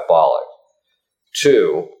that's diabolic.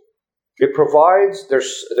 2, it provides,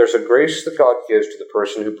 there's a grace that God gives to the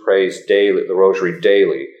person who prays daily, the rosary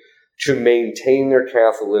daily, to maintain their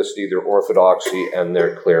Catholicity, their orthodoxy, and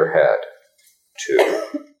their clear head. 2,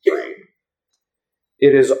 3.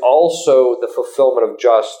 It is also the fulfillment of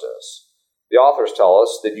justice. The authors tell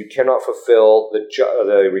us that you cannot fulfill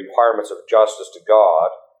the requirements of justice to God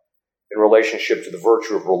in relationship to the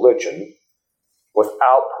virtue of religion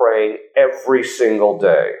without praying every single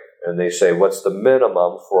day. And they say, what's the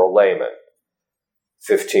minimum for a layman?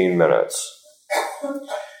 15 minutes,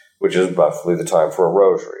 which is roughly the time for a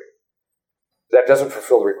rosary. That doesn't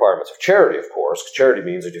fulfill the requirements of charity, of course. Charity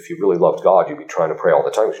means that if you really loved God, you'd be trying to pray all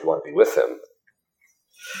the time because you want to be with Him.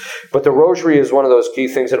 But the rosary is one of those key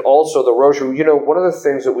things. And also the rosary, one of the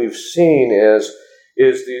things that we've seen is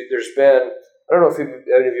there's been, I don't know if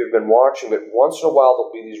any of you have been watching, but once in a while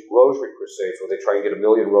there'll be these rosary crusades where they try and get 1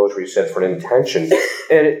 million rosaries said for an intention,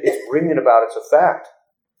 and it's bringing about its effect.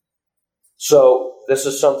 So this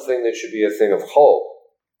is something that should be a thing of hope.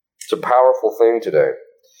 It's a powerful thing today.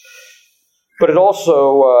 But it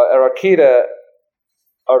also, at Akita,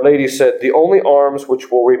 Our Lady said, the only arms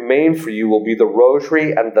which will remain for you will be the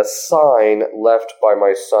rosary and the sign left by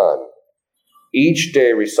my son. Each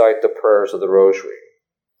day recite the prayers of the rosary.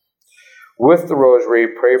 With the rosary,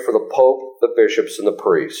 pray for the Pope, the bishops, and the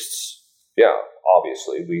priests. Yeah,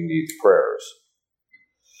 obviously, we need prayers.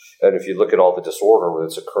 And if you look at all the disorder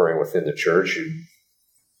that's occurring within the church,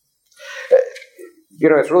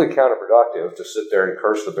 it's really counterproductive to sit there and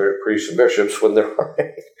curse the priests and bishops when they're already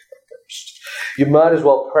cursed. You might as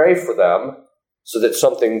well pray for them so that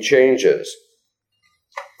something changes.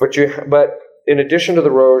 But in addition to the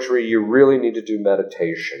rosary, you really need to do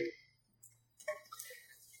meditation.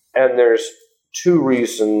 And there's 3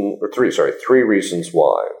 reasons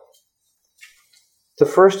why. The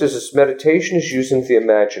first is meditation is using the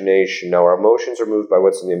imagination. Now, our emotions are moved by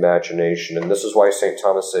what's in the imagination, and this is why St.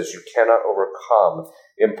 Thomas says you cannot overcome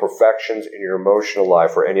imperfections in your emotional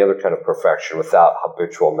life or any other kind of perfection without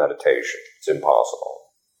habitual meditation. It's impossible.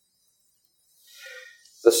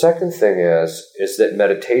 The second thing is that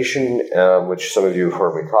meditation, which some of you have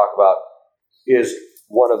heard me talk about, is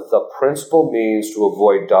one of the principal means to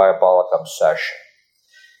avoid diabolic obsession.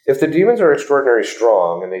 If the demons are extraordinarily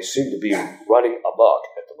strong and they seem to be running amok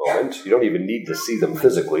at the moment, you don't even need to see them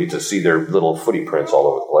physically to see their little footy prints all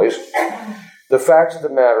over the place. The fact of the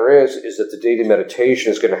matter is that the daily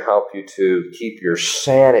meditation is going to help you to keep your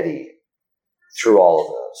sanity through all of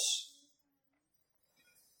this.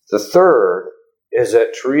 The third is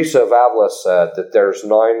that Teresa of Avila said that there's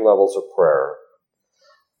 9 levels of prayer.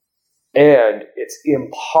 And it's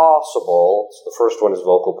impossible, so the first one is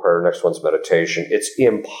vocal prayer, next one's meditation. It's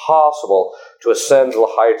impossible to ascend to the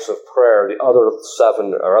heights of prayer, the other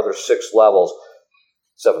 7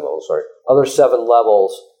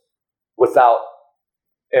 levels, without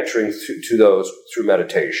entering to those through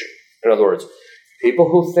meditation. In other words, people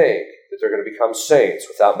who think that they're going to become saints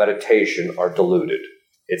without meditation are deluded.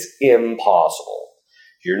 It's impossible.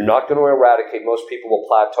 You're not going to eradicate. Most people will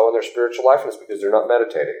plateau in their spiritual life, and it's because they're not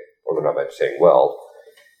meditating. Or they're not meditating well.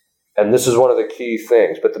 And this is one of the key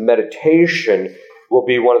things. But the meditation will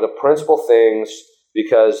be one of the principal things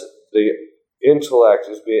because the intellect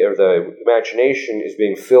the imagination is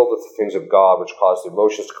being filled with the things of God, which cause the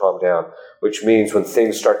emotions to calm down, which means when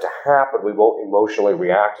things start to happen, we won't emotionally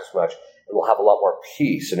react as much, and we'll have a lot more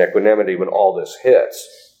peace and equanimity when all this hits.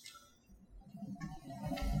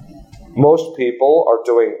 Most people are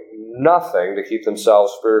doing nothing to keep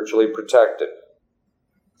themselves spiritually protected.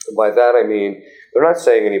 And by that I mean, they're not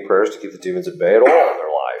saying any prayers to keep the demons at bay at all in their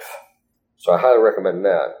life. So I highly recommend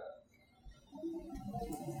that.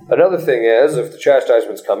 Another thing is, if the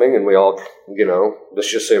chastisement's coming and we all, let's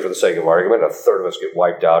just say for the sake of argument, a third of us get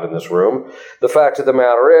wiped out in this room, the fact of the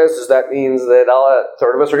matter is that means that a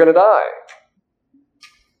third of us are going to die.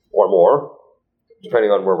 Or more, depending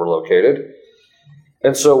on where we're located.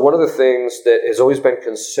 And so one of the things that has always been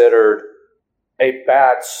considered a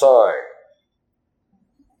bad sign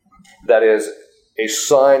that is a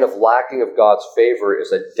sign of lacking of God's favor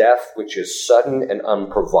is a death which is sudden and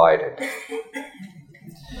unprovided.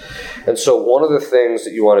 And so one of the things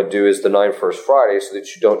that you want to do is the 9 First Friday so that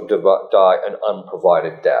you don't die an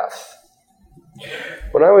unprovided death.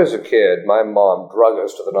 When I was a kid, my mom drug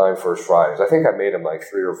us to the 9 First Fridays. I think I made them like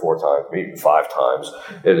 3 or 4 times, maybe 5 times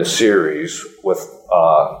in a series with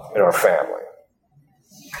in our family.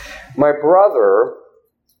 My brother,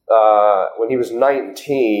 when he was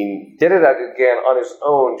 19, did it again on his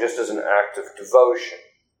own just as an act of devotion.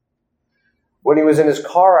 When he was in his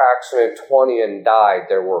car accident at 20 and died,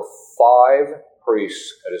 there were 5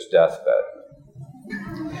 priests at his deathbed.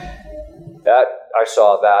 I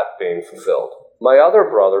saw that being fulfilled. My other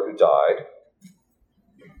brother who died,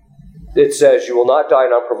 it says, you will not die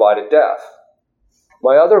an unprovided death.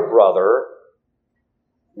 My other brother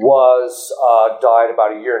died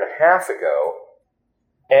about 1.5 years ago,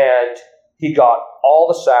 and he got all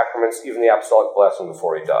the sacraments, even the apostolic blessing,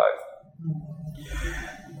 before he died.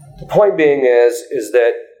 The point being is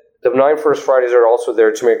that the 9 First Fridays are also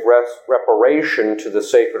there to make reparation to the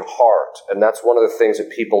Sacred Heart, and that's one of the things that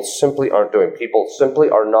people simply aren't doing. People simply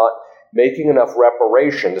are not making enough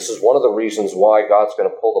reparation. This is one of the reasons why God's going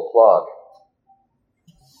to pull the plug.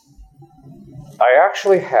 I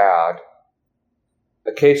actually had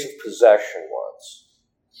a case of possession once,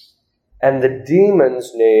 and the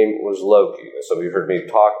demon's name was Loki. Some of you heard me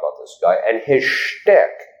talk about this guy, and his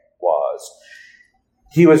shtick was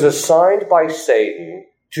he was assigned by Satan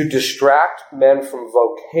to distract men from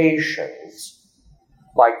vocations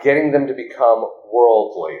by getting them to become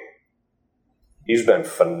worldly. He's been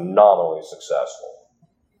phenomenally successful.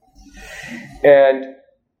 And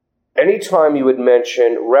anytime you would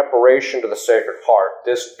mention reparation to the Sacred Heart,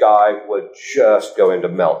 this guy would just go into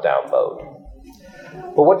meltdown mode.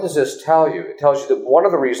 But what does this tell you? It tells you that one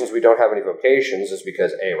of the reasons we don't have any vocations is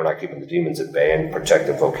because A, we're not keeping the demons at bay and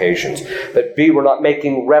protecting vocations, but B, we're not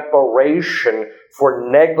making reparation for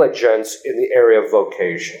negligence in the area of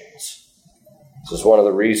vocations. This is one of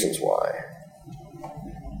the reasons why.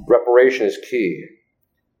 Reparation is key.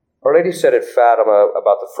 Our Lady said at Fatima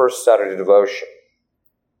about the first Saturday devotion,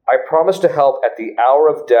 I promise to help at the hour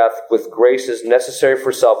of death with graces necessary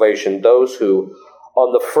for salvation those who,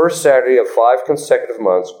 on the first Saturday of 5 consecutive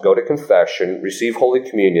months, go to confession, receive Holy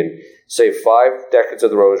Communion, say 5 decades of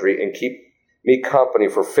the Rosary, and keep me company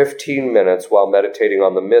for 15 minutes while meditating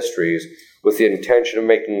on the mysteries with the intention of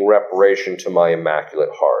making reparation to my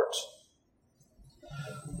Immaculate Heart.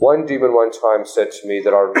 One demon one time said to me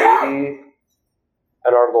that Our Lady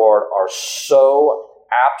and our Lord are so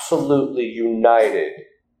absolutely united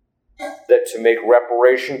that to make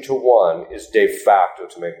reparation to one is de facto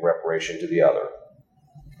to make reparation to the other.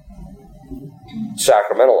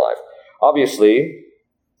 Sacramental life. Obviously,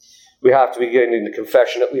 we have to be getting into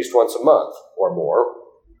confession at least once a month or more.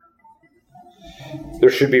 There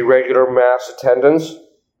should be regular Mass attendance.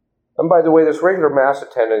 And by the way, this regular Mass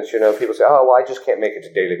attendance, people say, oh, well, I just can't make it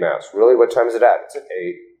to daily Mass. Really? What time is it at? It's at 8.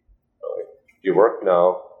 Really? Do you work?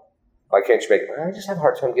 No. Why can't you make it? I just have a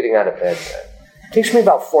hard time getting out of bed then. It takes me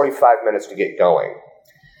about 45 minutes to get going.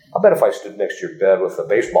 I'll bet if I stood next to your bed with a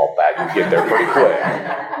baseball bat, you'd get there pretty quick.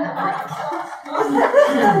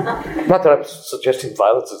 Not that I'm suggesting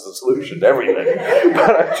violence is the solution to everything,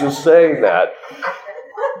 but I'm just saying that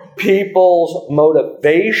people's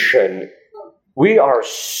motivation, we are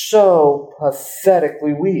so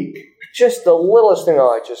pathetically weak. Just the littlest thing,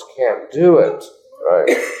 I just can't do it.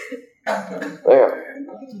 Right? Yeah.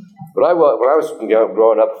 When I was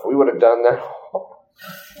growing up, if we would have done that,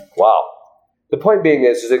 wow. The point being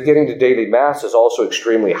is that getting to daily Mass is also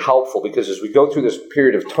extremely helpful because as we go through this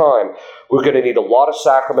period of time, we're going to need a lot of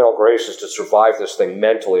sacramental graces to survive this thing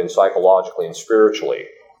mentally and psychologically and spiritually.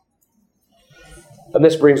 And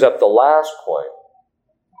this brings up the last point,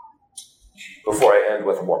 before I end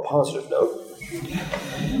with a more positive note.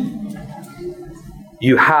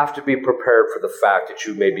 You have to be prepared for the fact that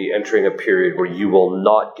you may be entering a period where you will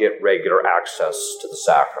not get regular access to the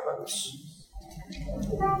sacraments.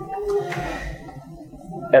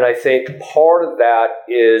 And I think part of that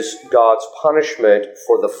is God's punishment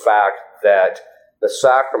for the fact that the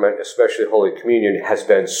sacrament, especially Holy Communion, has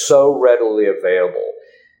been so readily available.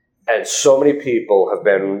 And so many people have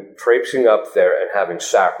been traipsing up there and having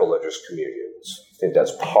sacrilegious communions. I think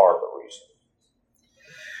that's part of the reason.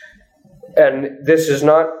 And this is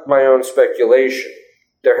not my own speculation.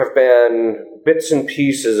 There have been bits and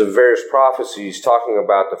pieces of various prophecies talking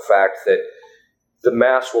about the fact that the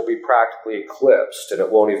Mass will be practically eclipsed, and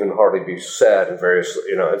it won't even hardly be said in various,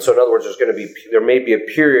 and so in other words, there may be a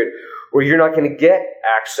period where you're not going to get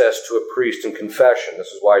access to a priest in confession. This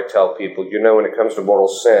is why I tell people, when it comes to mortal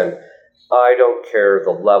sin, I don't care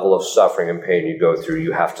the level of suffering and pain you go through,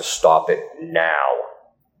 you have to stop it now.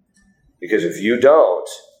 Because if you don't,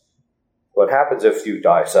 what happens if you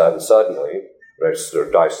die suddenly,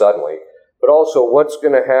 but also what's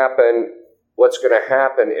going to happen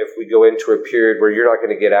if we go into a period where you're not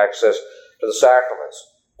going to get access to the sacraments?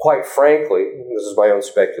 Quite frankly, this is my own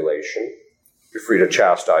speculation, you're free to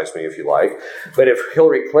chastise me if you like, but if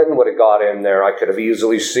Hillary Clinton would have got in there, I could have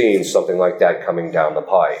easily seen something like that coming down the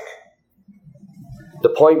pike. The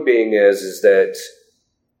point being is that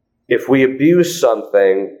if we abuse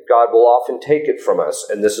something, God will often take it from us,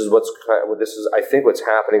 and this is I think what's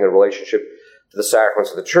happening in relationship to the sacraments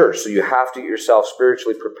of the church. So you have to get yourself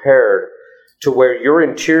spiritually prepared to where your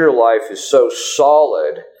interior life is so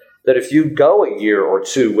solid that if you go a year or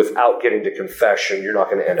two without getting to confession, you're not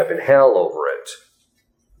going to end up in hell over it.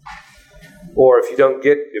 Or if you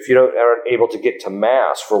aren't able to get to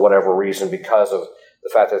Mass for whatever reason because of the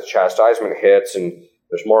fact that chastisement hits and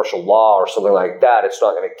there's martial law or something like that, it's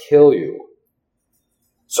not going to kill you.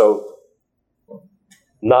 So,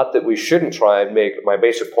 not that we shouldn't try and my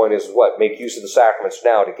basic point is make use of the sacraments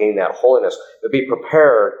now to gain that holiness, but be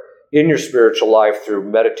prepared in your spiritual life through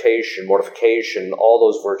meditation, mortification, all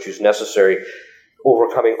those virtues necessary,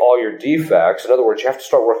 overcoming all your defects. In other words, you have to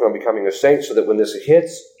start working on becoming a saint so that when this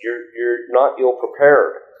hits, you're not ill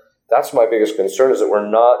prepared. That's my biggest concern, is that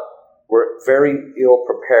we're very ill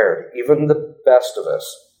prepared. Even the best of us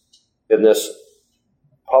in this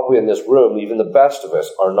room, even the best of us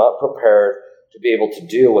are not prepared to be able to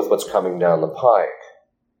deal with what's coming down the pike.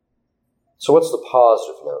 So what's the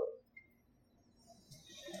positive note?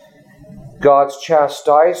 God's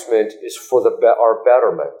chastisement is for our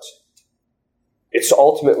betterment. It's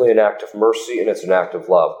ultimately an act of mercy and it's an act of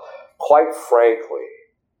love. Quite frankly,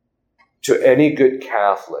 to any good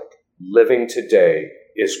Catholic, living today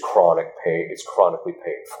is chronic pain. It's chronically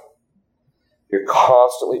painful. You're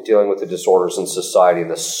constantly dealing with the disorders in society and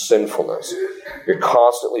the sinfulness. You're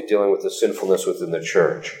constantly dealing with the sinfulness within the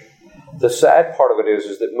church. The sad part of it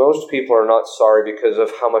is that most people are not sorry because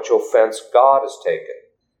of how much offense God has taken.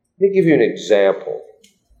 Let me give you an example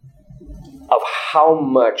of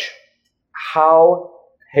how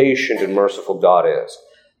patient and merciful God is.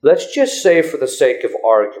 Let's just say, for the sake of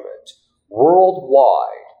argument, worldwide,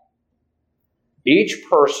 each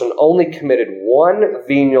person only committed one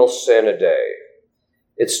venial sin a day.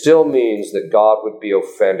 It still means that God would be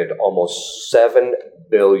offended almost 7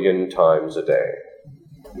 billion times a day.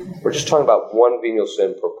 We're just talking about one venial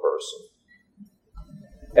sin per person.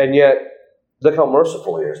 And yet, look how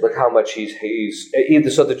merciful he is. Look how much he's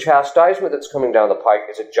so the chastisement that's coming down the pike,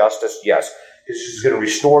 is it justice? Yes. He's going to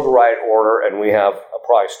restore the right order, and we have a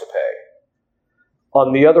price to pay.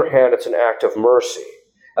 On the other hand, it's an act of mercy.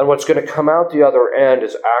 And what's going to come out the other end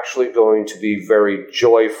is actually going to be very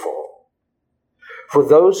joyful. For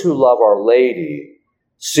those who love Our Lady,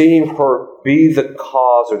 seeing her be the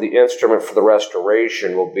cause or the instrument for the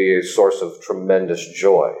restoration will be a source of tremendous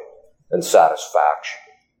joy and satisfaction.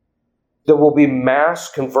 There will be mass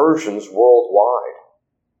conversions worldwide.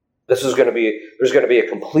 There's going to be a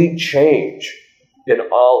complete change in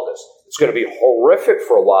all of this. It's going to be horrific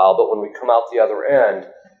for a while, but when we come out the other end,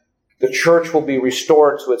 the church will be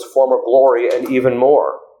restored to its former glory and even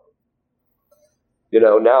more.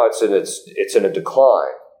 Now it's in a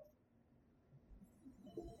decline.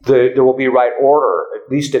 There will be right order, at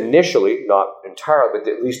least initially, not entirely, but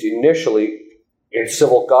at least initially in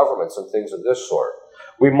civil governments and things of this sort.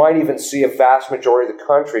 We might even see a vast majority of the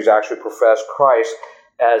countries actually profess Christ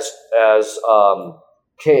as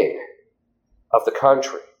king of the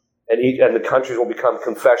country, and the countries will become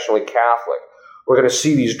confessionally Catholic. We're going to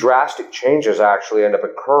see these drastic changes actually end up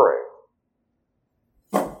occurring.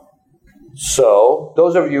 So,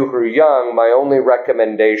 those of you who are young, my only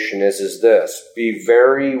recommendation is this. Be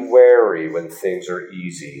very wary when things are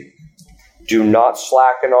easy. Do not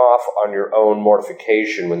slacken off on your own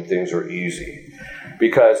mortification when things are easy.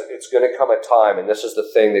 Because it's going to come a time, and this is the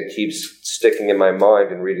thing that keeps sticking in my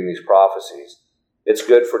mind in reading these prophecies. It's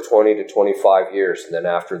good for 20 to 25 years, and then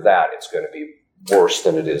after that, it's going to be worse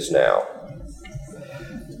than it is now.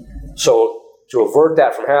 So, to avert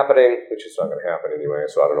that from happening, which is not going to happen anyway,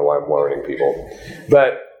 so I don't know why I'm warning people.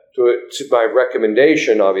 But to my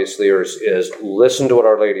recommendation, obviously, is listen to what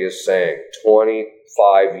Our Lady is saying.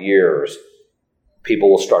 25 years, people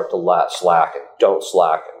will start to slacken. Don't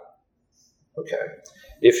slacken. Okay.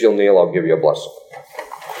 If you'll kneel, I'll give you a blessing.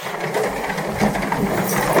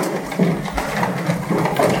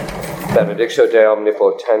 benedictio Dei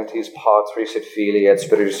omnipotentis, Patris et Filii et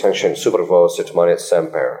Spiritus Sancti, super vos et manet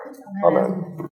semper. Amen.